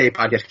Pack-A-Day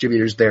podcast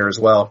contributors there as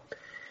well.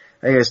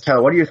 Hey guys,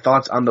 Tyler, what are your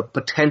thoughts on the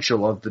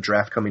potential of the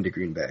draft coming to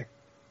Green Bay?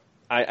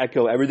 I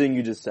echo everything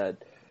you just said.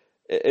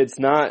 It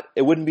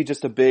wouldn't be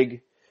just a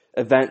big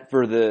event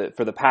for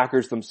the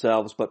Packers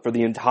themselves, but for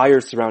the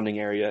entire surrounding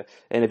area.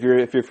 And if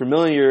you're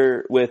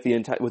familiar with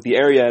the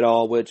area at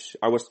all, which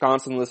our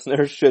Wisconsin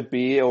listeners should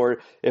be, or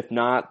if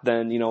not,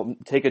 then, you know,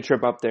 take a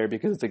trip up there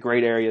because it's a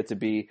great area to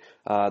be,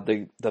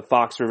 the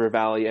Fox River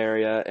Valley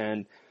area.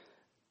 And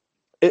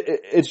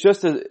it's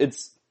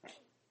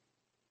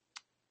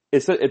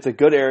a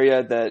good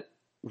area that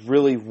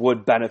really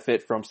would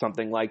benefit from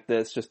something like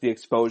this, just the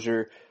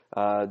exposure,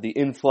 the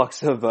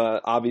influx of,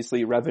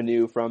 obviously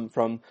revenue from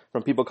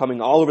people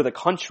coming all over the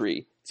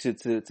country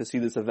to see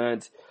this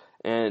event.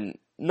 And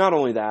not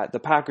only that, the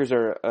Packers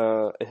are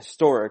a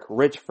historic,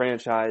 rich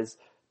franchise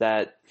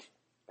that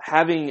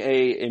having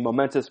a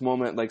momentous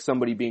moment like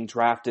somebody being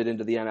drafted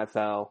into the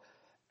NFL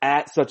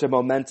at such a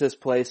momentous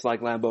place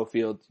like Lambeau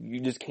Field,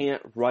 you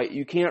can't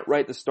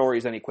write the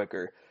stories any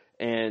quicker.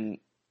 And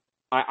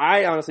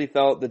I honestly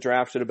felt the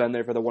draft should have been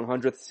there for the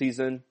 100th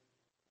season,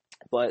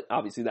 but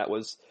obviously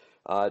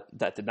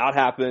that did not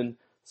happen.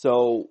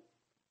 So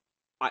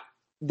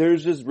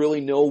there's just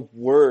really no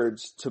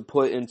words to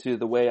put into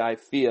the way I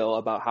feel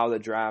about how the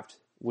draft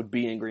would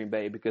be in Green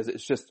Bay, because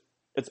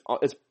it's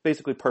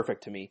basically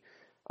perfect to me.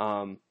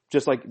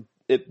 Just like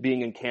it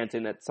being in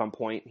Canton at some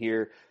point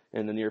here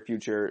in the near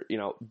future, you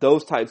know,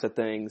 those types of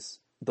things,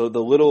 the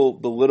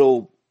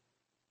little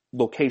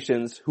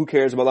locations. Who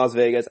cares about Las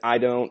Vegas? I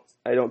don't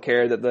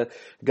care that the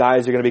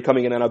guys are going to be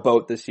coming in on a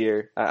boat this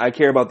year. I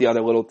care about the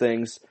other little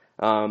things,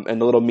 and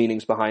the little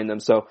meanings behind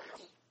them. So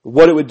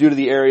what it would do to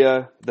the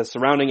area, the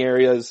surrounding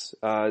areas,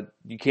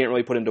 you can't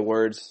really put into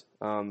words,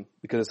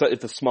 because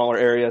it's a smaller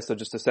area. So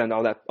just to send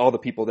all the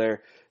people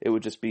there, it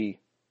would just be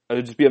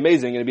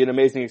amazing. It'd be an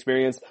amazing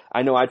experience.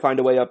 I know I'd find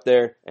a way up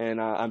there,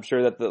 and I'm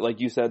sure that like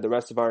you said, the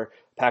rest of our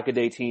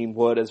Pack-A-Day team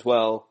would as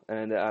well.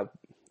 And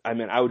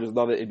I would just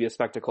love it. It'd be a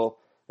spectacle.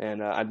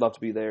 And I'd love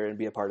to be there and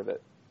be a part of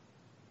it.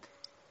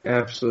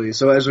 Absolutely.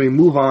 So as we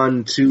move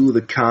on to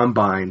the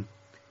Combine,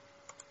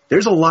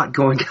 there's a lot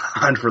going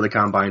on for the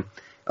Combine.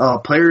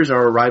 Players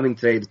are arriving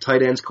today. The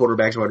tight ends,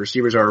 quarterbacks, wide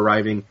receivers are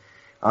arriving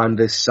on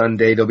this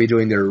Sunday. They'll be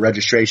doing their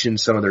registration,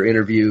 some of their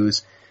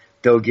interviews.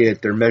 They'll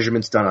get their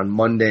measurements done on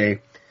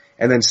Monday.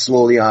 And then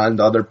slowly on,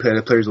 the other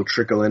players will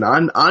trickle in.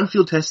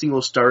 On-field testing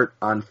will start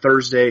on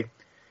Thursday.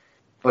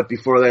 But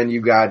before then,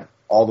 you got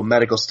all the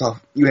medical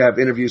stuff. You have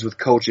interviews with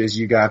coaches.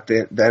 You got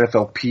the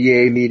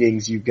NFLPA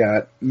meetings. You've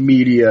got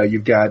media.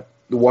 You've got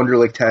the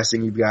Wonderlic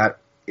testing. You've got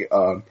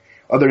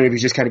other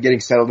interviews just kind of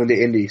getting settled into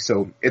Indy.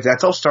 So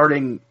that's all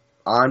starting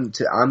on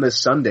this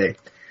Sunday.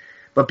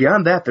 But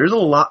beyond that, there's a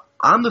lot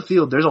on the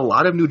field. There's a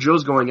lot of new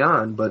drills going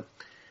on. But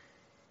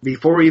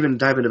before we even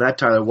dive into that,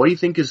 Tyler, what do you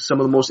think is some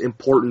of the most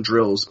important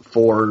drills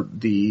for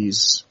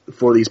these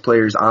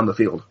players on the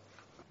field?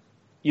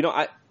 You know,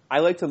 I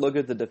like to look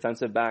at the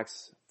defensive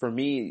backs. For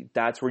me,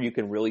 that's where you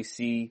can really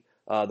see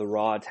the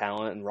raw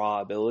talent and raw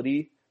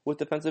ability with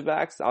defensive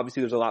backs.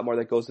 Obviously, there's a lot more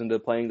that goes into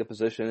playing the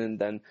position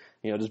than,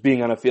 you know, just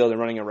being on a field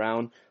and running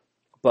around.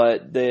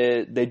 But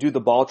they do the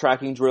ball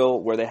tracking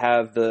drill where they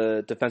have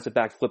the defensive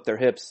back flip their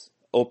hips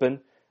open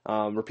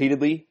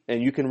repeatedly,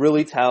 and you can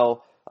really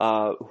tell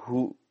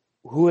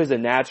who is a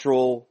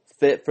natural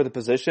fit for the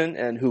position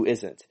and who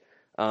isn't.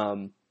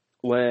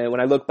 When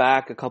I look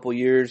back a couple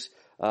years,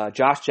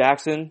 Josh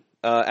Jackson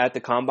at the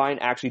Combine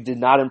actually did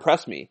not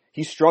impress me.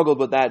 He struggled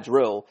with that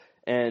drill,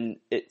 and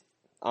it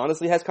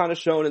honestly has kind of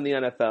shown in the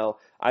NFL.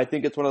 I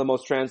think it's one of the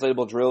most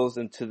translatable drills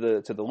into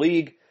the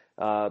league.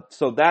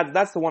 So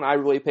that's the one I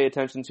really pay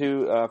attention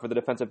to, for the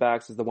defensive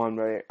backs, is the one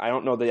where I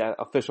don't know the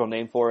official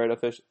name for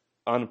it,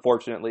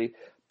 unfortunately,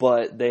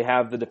 but they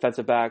have the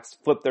defensive backs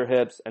flip their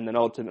hips and then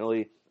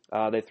ultimately,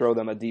 they throw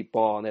them a deep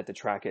ball and they have to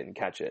track it and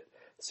catch it.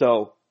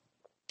 So,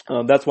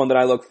 that's one that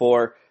I look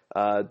for.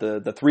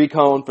 The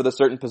 3-cone for the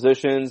certain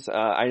positions.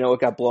 I know it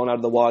got blown out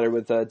of the water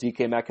with,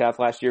 DK Metcalf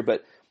last year,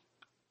 but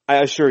I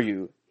assure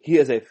you, he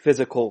is a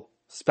physical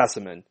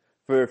specimen.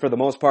 For the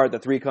most part, the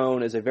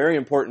 3-cone is a very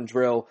important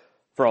drill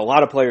for a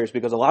lot of players,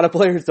 because a lot of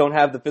players don't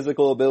have the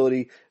physical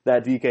ability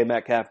that DK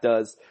Metcalf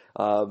does.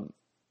 So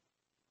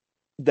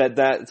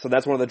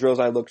that's one of the drills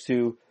I look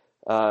to.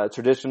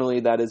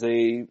 Traditionally, that is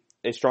a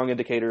strong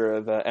indicator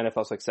of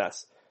NFL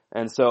success.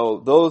 And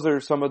so those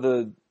are some of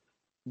the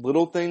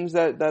little things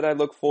that I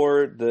look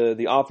for.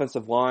 The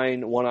offensive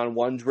line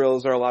one-on-one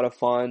drills are a lot of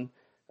fun.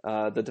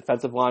 The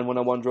defensive line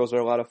one-on-one drills are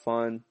a lot of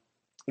fun.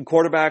 And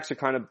quarterbacks are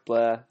kind of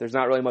bleh. There's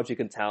not really much you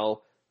can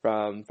tell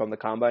from the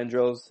combine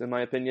drills, in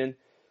my opinion.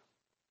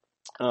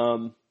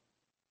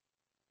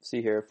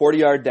 See here,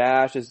 40-yard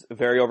dash is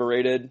very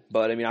overrated,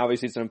 but I mean,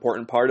 obviously it's an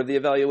important part of the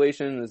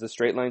evaluation, is the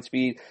straight line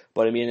speed.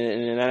 But I mean,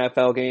 in an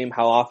NFL game,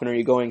 how often are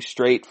you going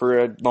straight for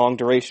a long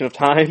duration of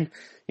time?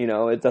 You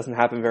know, it doesn't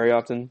happen very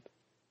often.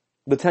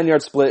 The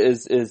 10-yard split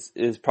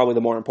is probably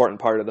the more important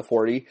part of the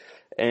 40.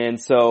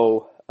 And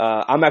so,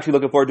 I'm actually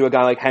looking forward to a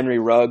guy like Henry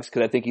Ruggs,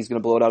 because I think he's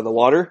going to blow it out of the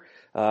water.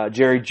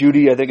 Jerry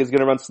Jeudy, I think, is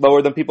going to run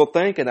slower than people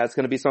think, and that's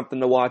going to be something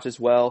to watch as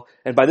well.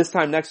 And by this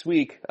time next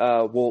week,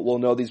 we'll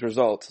know these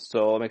results.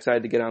 So I'm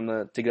excited to get on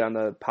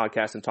the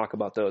podcast and talk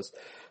about those.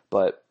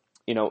 But,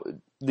 you know,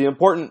 the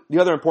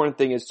other important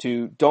thing is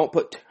to don't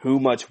put too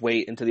much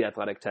weight into the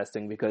athletic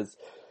testing, because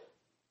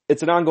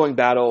it's an ongoing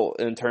battle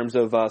in terms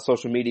of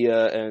social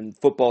media and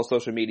football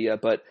social media.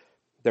 But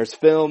there's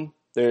film,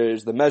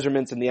 there's the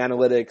measurements and the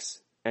analytics,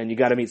 and you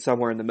got to meet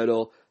somewhere in the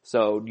middle.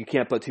 So you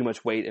can't put too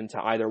much weight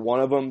into either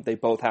one of them. They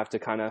both have to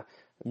kind of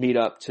meet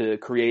up to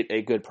create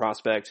a good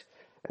prospect.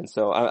 And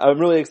so I'm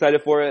really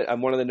excited for it.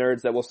 I'm one of the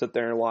nerds that will sit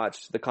there and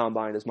watch the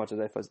combine as much as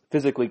I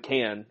physically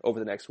can over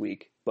the next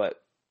week.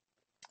 But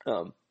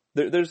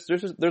there's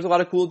a lot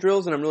of cool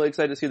drills, and I'm really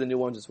excited to see the new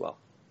ones as well.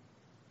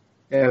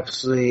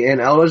 Absolutely.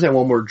 And I'll just add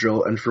one more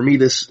drill. And for me,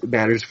 this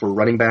matters for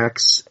running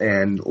backs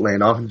and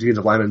offensive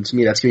defensive linemen. To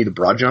me, that's going to be the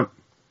broad jump.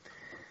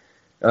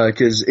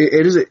 Cause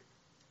it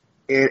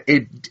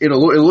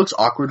looks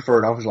awkward for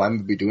an offensive lineman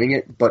to be doing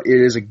it, but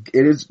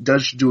it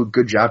does do a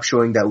good job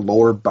showing that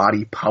lower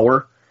body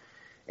power.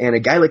 And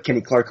a guy like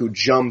Kenny Clark, who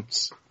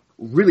jumped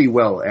really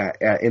well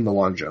in the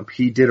long jump,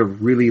 he had a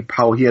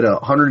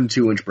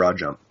 102-inch broad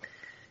jump.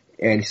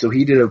 And so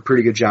he did a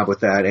pretty good job with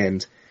that.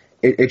 And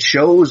it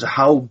shows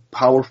how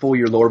powerful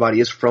your lower body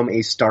is from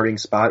a starting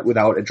spot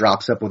without a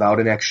drop step, without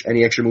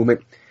any extra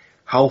movement.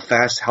 How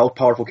fast, how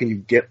powerful can you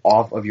get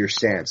off of your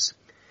stance?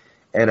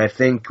 And I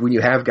think when you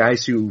have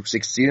guys who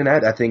succeed in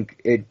that, I think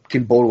it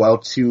can bode well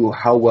to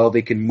how well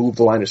they can move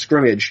the line of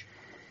scrimmage.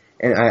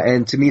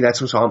 And to me,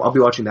 that's what I'll be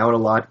watching that one a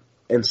lot.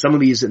 And some of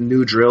these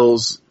new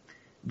drills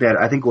that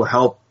I think will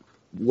help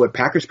what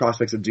Packers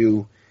prospects will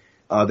do.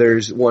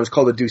 There's one, it's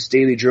called the Deuce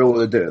Staley drill,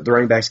 where the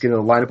running back's going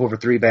to line up over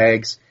 3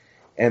 bags,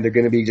 and they're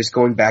going to be just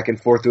going back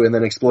and forth through it and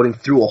then exploding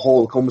through a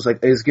hole. Almost like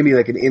it's going to be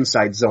like an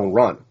inside zone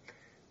run,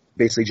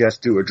 basically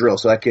just through a drill.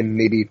 So that can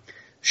maybe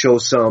show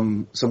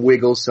some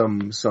wiggles,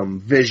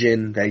 some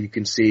vision that you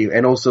can see.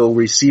 And also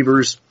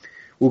receivers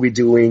will be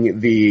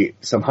doing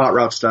some hot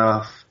route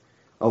stuff,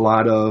 a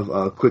lot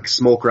of quick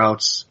smoke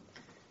routes,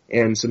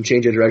 and some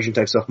change of direction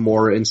type stuff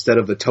more instead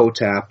of the toe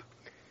tap.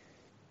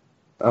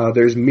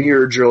 There's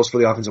mirror drills for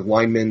the offensive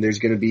linemen. There's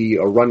going to be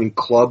a running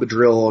club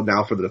drill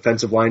now for the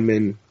defensive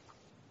linemen.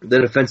 The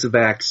defensive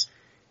backs,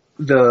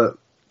 the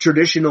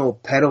traditional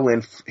pedal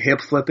and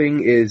hip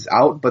flipping is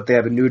out, but they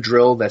have a new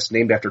drill that's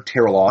named after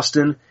Terrell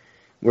Austin,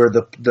 where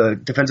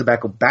the defensive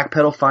back will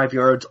backpedal 5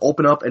 yards,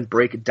 open up and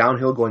break it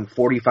downhill going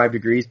 45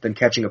 degrees, then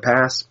catching a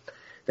pass.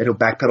 Then he'll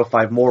backpedal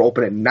 5 more,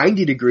 open at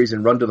 90 degrees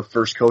and run to the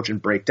first coach and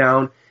break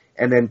down,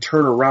 and then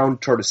turn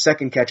around toward a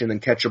second catch and then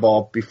catch a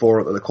ball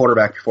before the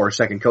quarterback before a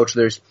second coach.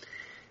 There's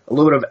a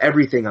little bit of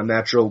everything on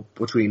that drill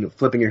between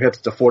flipping your hips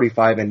to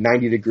 45 and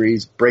 90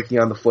 degrees, breaking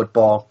on the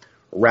football,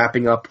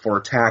 wrapping up for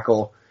a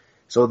tackle.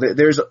 So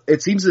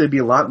it seems to be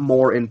a lot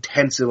more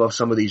intensive of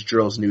some of these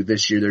drills new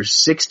this year. There's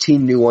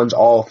 16 new ones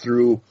all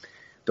through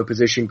the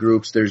position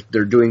groups.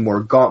 They're doing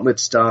more gauntlet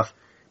stuff,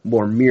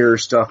 more mirror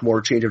stuff, more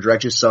change of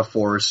direction stuff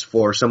for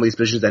some of these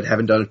positions that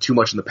haven't done it too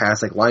much in the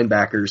past, like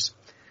linebackers.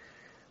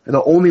 And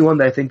the only one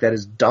that I think that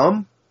is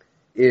dumb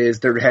is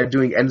they're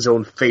doing end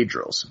zone fade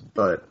drills,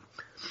 but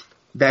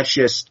that's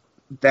just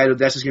going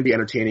to be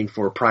entertaining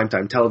for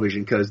primetime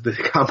television because the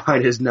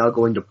combine is now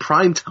going to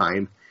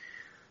primetime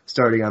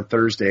starting on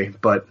Thursday.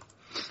 But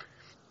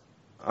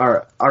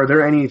are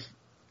there any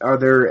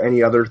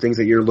other things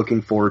that you're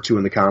looking forward to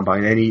in the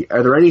combine?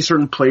 Are there any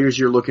certain players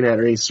you're looking at,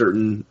 or any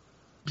certain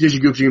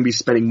position groups you're going to be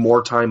spending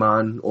more time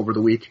on over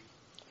the week?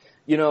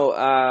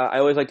 I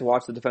always like to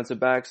watch the defensive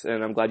backs,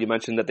 and I'm glad you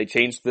mentioned that they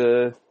changed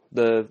the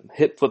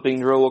hip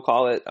flipping drill, we'll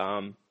call it,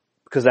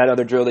 because that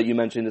other drill that you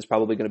mentioned is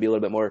probably going to be a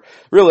little bit more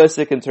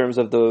realistic in terms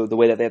of the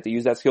way that they have to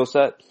use that skill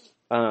set,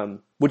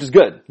 which is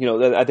good.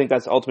 I think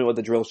that's ultimately what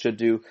the drill should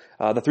do.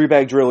 The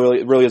 3-bag drill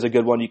really is a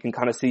good one. You can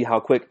kind of see how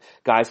quick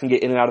guys can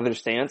get in and out of their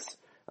stance.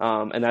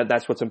 And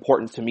that's what's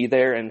important to me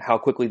there, and how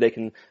quickly they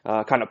can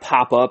kind of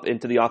pop up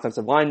into the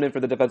offensive lineman for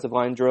the defensive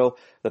line drill,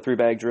 the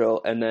 3-bag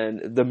drill, and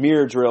then the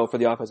mirror drill for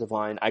the offensive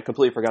line. I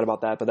completely forgot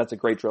about that, but that's a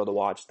great drill to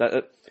watch.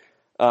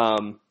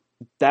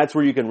 That's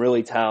where you can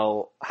really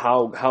tell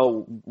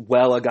how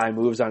well a guy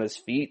moves on his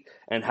feet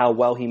and how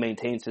well he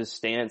maintains his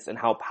stance and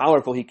how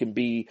powerful he can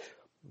be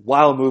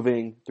while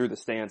moving through the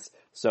stance.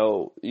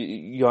 So,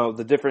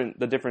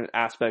 the different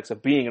aspects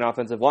of being an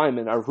offensive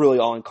lineman are really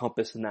all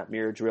encompassed in that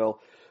mirror drill.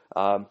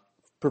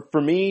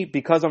 For me,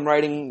 because I'm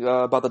writing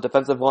about the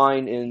defensive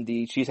line in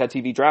the Cheesehead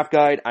TV draft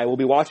guide, I will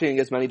be watching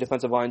as many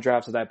defensive line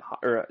drills as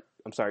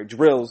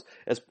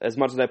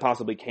much as I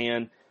possibly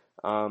can.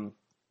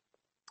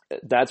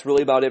 That's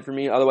really about it for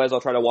me. Otherwise,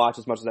 I'll try to watch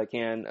as much as I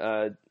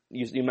can.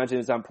 You mentioned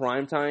it's on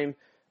prime time,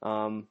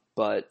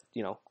 but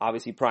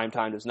obviously prime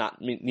time does not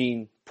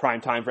mean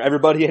prime time for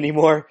everybody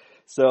anymore.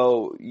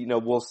 So,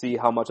 we'll see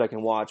how much I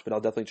can watch, but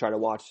I'll definitely try to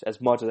watch as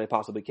much as I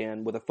possibly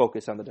can with a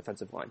focus on the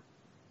defensive line.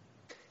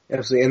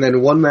 Absolutely. And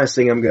then one last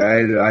thing I'm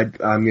going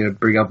to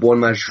bring up,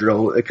 one last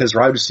drill, because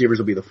wide receivers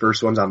will be the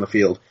first ones on the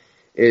field.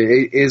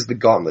 It is the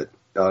gauntlet.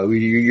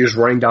 You're just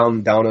running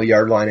down a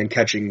yard line and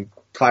catching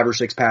 5 or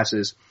 6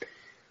 passes.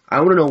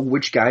 I want to know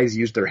which guys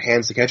use their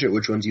hands to catch it,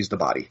 which ones use the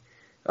body.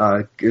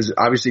 Because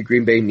obviously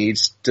Green Bay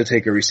needs to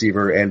take a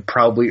receiver, and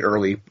probably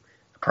early,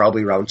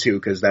 probably round 2,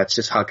 because that's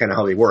just how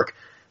they work.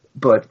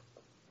 But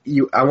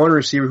I want a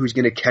receiver who's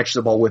going to catch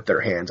the ball with their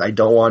hands. I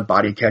don't want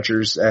body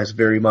catchers as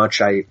very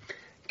much.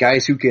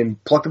 Guys who can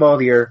pluck the ball out of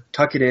the air,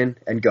 tuck it in,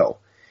 and go.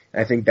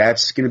 I think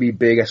that's going to be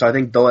big. So I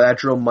think that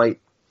drill might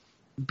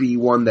be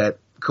one that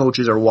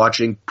coaches are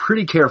watching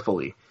pretty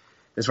carefully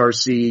as far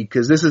as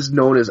because this is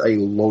known as a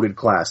loaded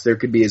class. There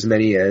could be as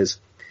many as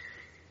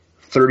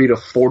 30 to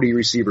 40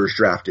 receivers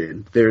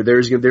drafted.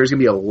 There's going to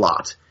be a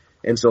lot.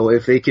 And so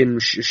if they can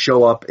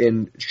show up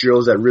in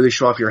drills that really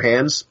show off your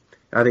hands,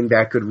 I think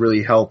that could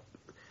really help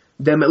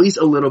them at least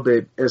a little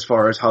bit as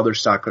far as how their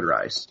stock could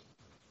rise.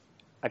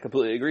 I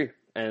completely agree.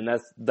 And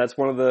that's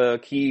one of the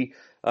key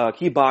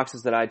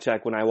boxes that I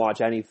check when I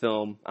watch any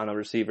film on a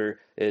receiver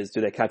is,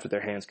 do they catch with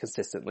their hands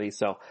consistently?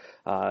 So,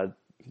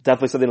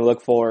 definitely something to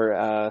look for,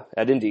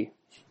 at Indy.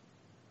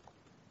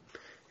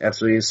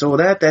 Absolutely. So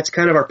that's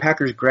kind of our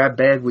Packers grab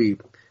bag. We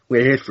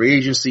hit free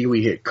agency,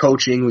 we hit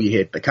coaching, we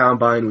hit the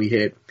combine, we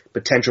hit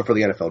potential for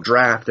the NFL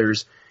draft.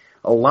 There's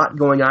a lot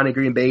going on in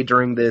Green Bay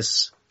during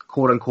this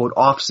quote unquote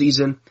off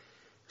season.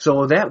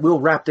 So that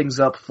will wrap things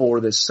up for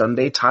this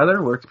Sunday.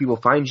 Tyler, where can people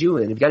find you?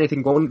 And have you got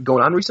anything going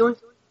on recently?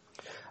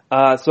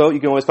 So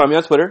you can always find me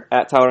on Twitter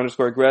at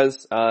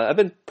Tyler_Grez. I've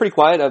been pretty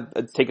quiet.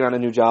 I've taken on a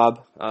new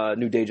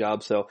day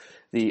job. So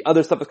the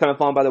other stuff has kind of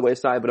fallen by the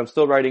wayside, but I'm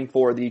still writing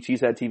for the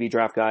Cheesehead TV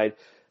draft guide.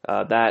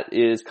 That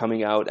is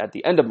coming out at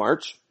the end of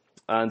March.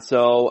 And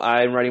so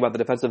I'm writing about the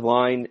defensive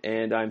line,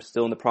 and I'm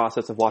still in the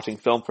process of watching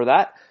film for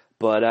that.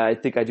 But I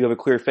think I do have a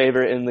clear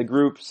favorite in the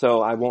group,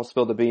 so I won't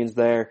spill the beans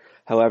there.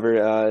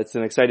 However, it's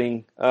an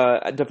exciting,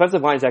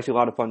 defensive line is actually a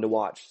lot of fun to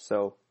watch.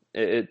 So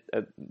a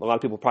lot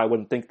of people probably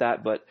wouldn't think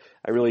that, but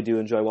I really do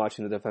enjoy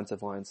watching the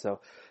defensive line. So,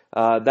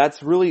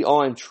 that's really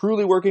all I'm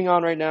truly working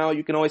on right now.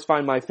 You can always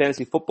find my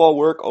fantasy football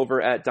work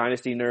over at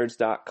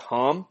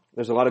dynastynerds.com.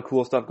 There's a lot of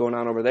cool stuff going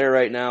on over there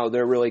right now.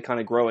 They're really kind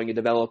of growing and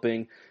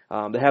developing.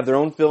 They have their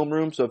own film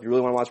room, so if you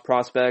really want to watch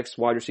prospects,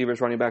 wide receivers,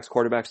 running backs,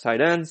 quarterbacks,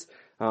 tight ends,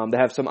 they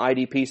have some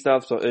IDP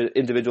stuff, so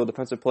individual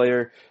defensive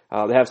player.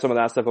 They have some of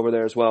that stuff over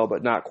there as well,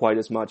 but not quite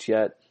as much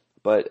yet.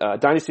 But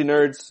Dynasty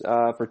Nerds,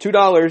 for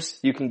 $2,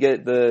 you can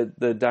get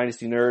the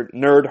Dynasty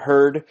Nerd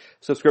Herd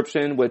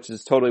subscription, which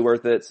is totally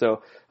worth it.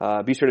 So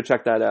be sure to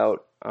check that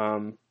out.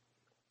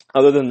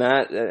 Other than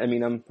that, I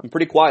mean, I'm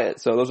pretty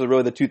quiet. So those are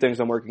really the two things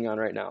I'm working on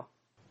right now.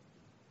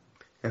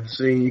 And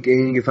so you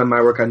can find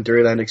my work on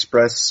Dairyland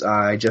Express.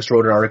 I just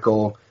wrote an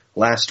article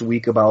last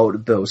week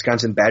about the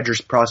Wisconsin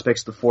Badgers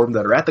prospects, the 4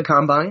 that are at the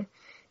combine,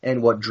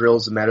 and what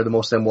drills matter the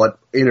most and what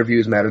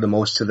interviews matter the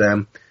most to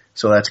them.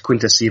 So that's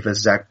Quintus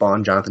Cephas, Zach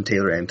Bond, Jonathan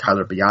Taylor, and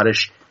Tyler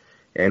Biadasz,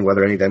 and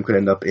whether any of them could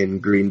end up in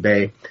Green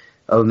Bay.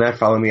 Other than that,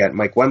 follow me at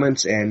Mike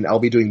Wendlandt, and I'll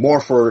be doing more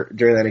for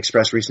Dairyland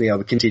Express recently. I'll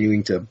be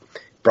continuing to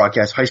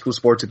broadcast high school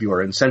sports if you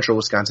are in central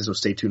Wisconsin, so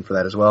stay tuned for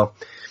that as well.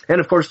 And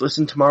of course,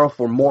 listen tomorrow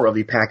for more of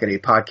the Pack-A-Day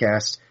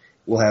podcast.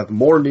 We'll have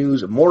more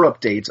news, more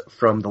updates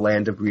from the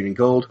land of green and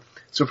gold.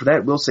 So for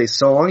that, we'll say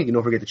so long. You can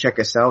don't forget to check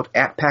us out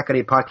at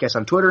Pack-A-Day Podcast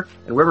on Twitter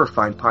and wherever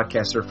fine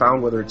podcasts are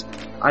found, whether it's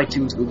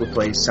iTunes, Google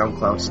Play,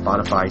 SoundCloud,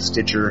 Spotify,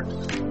 Stitcher.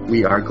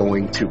 We are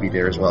going to be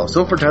there as well.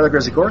 So for Tyler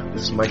Grezikor,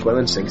 this is Mike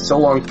Wendlandt saying so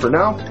long for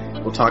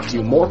now. We'll talk to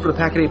you more for the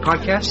Pack-A-Day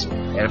Podcast.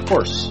 And of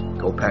course,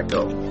 go Pack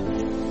Go.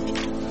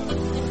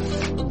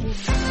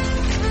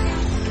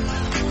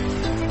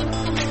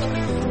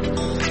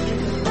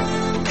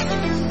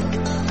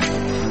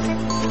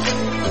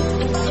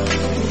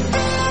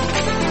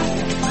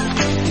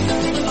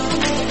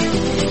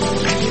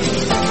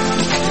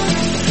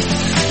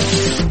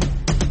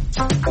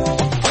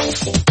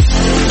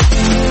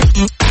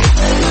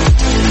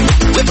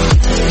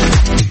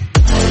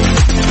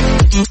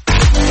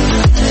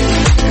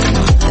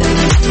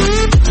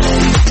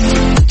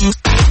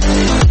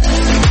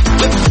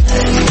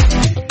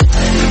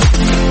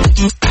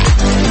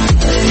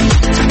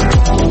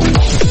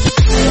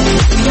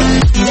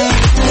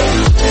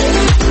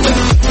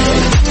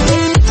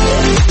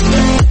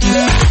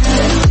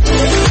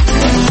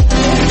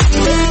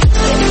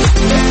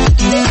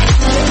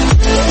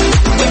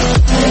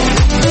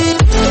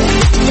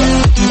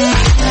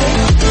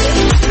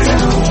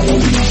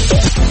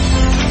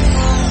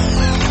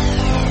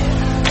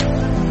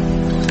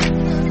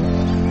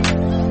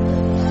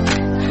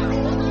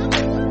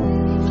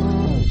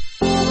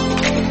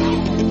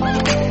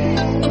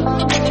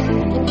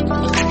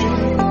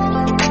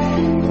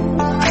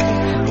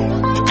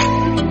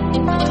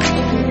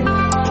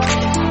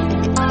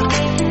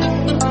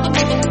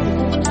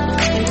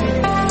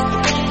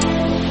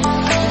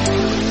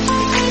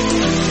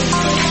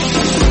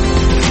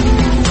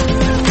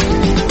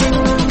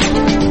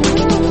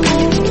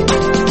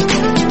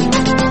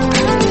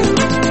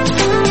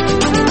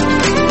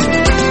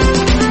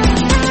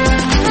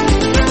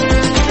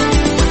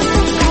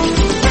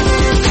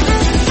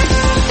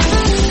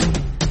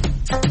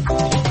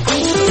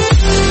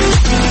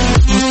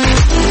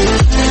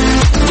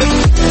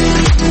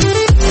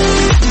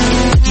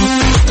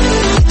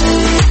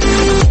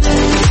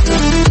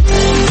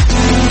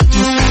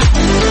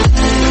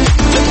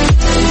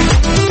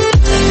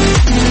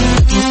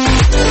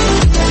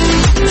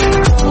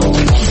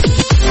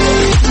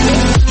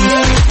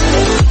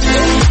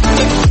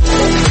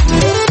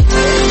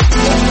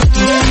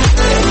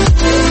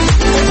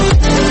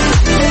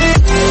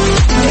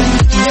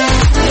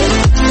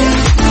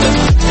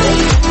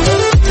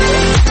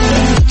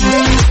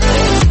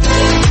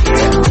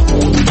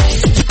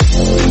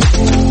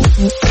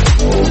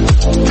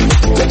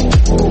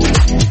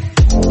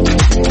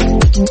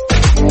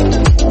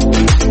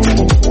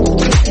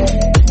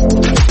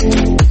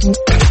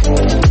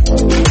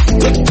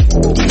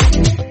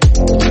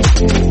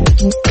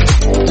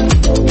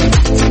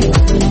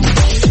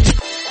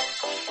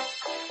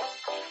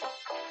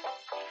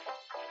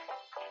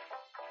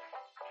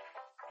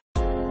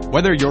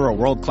 Whether you're a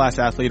world-class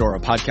athlete or a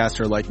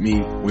podcaster like me,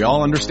 we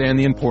all understand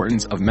the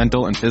importance of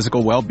mental and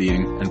physical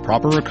well-being and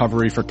proper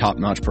recovery for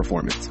top-notch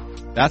performance.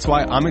 That's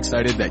why I'm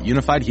excited that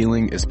Unified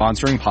Healing is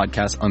sponsoring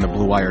podcasts on the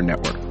Blue Wire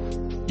Network.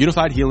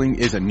 Unified Healing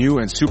is a new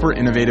and super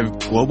innovative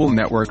global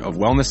network of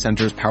wellness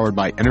centers powered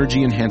by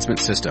Energy Enhancement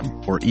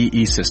System, or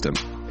EE System.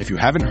 If you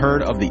haven't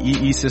heard of the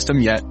EE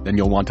System yet, then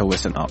you'll want to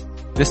listen up.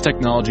 This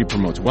technology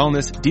promotes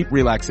wellness, deep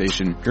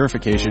relaxation,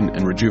 purification,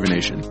 and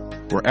rejuvenation.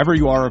 Wherever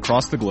you are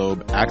across the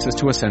globe, access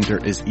to a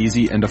center is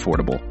easy and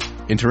affordable.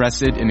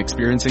 Interested in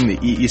experiencing the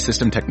EE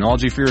System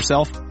technology for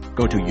yourself?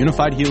 Go to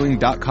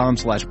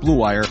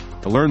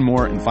unifiedhealing.com/bluewire to learn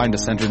more and find a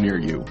center near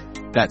you.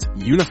 That's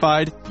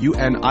unified,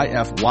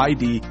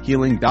 UNIFYD,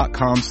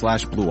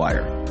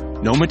 healing.com/bluewire.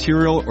 No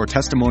material or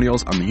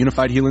testimonials on the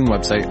Unified Healing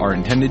website are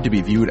intended to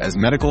be viewed as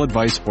medical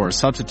advice or a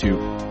substitute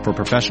for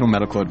professional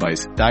medical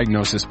advice,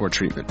 diagnosis, or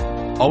treatment.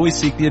 Always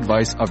seek the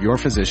advice of your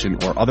physician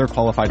or other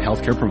qualified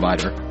healthcare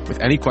provider with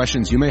any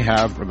questions you may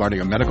have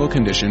regarding a medical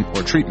condition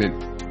or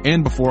treatment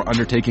and before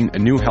undertaking a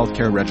new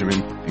healthcare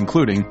regimen,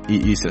 including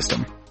EE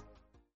System.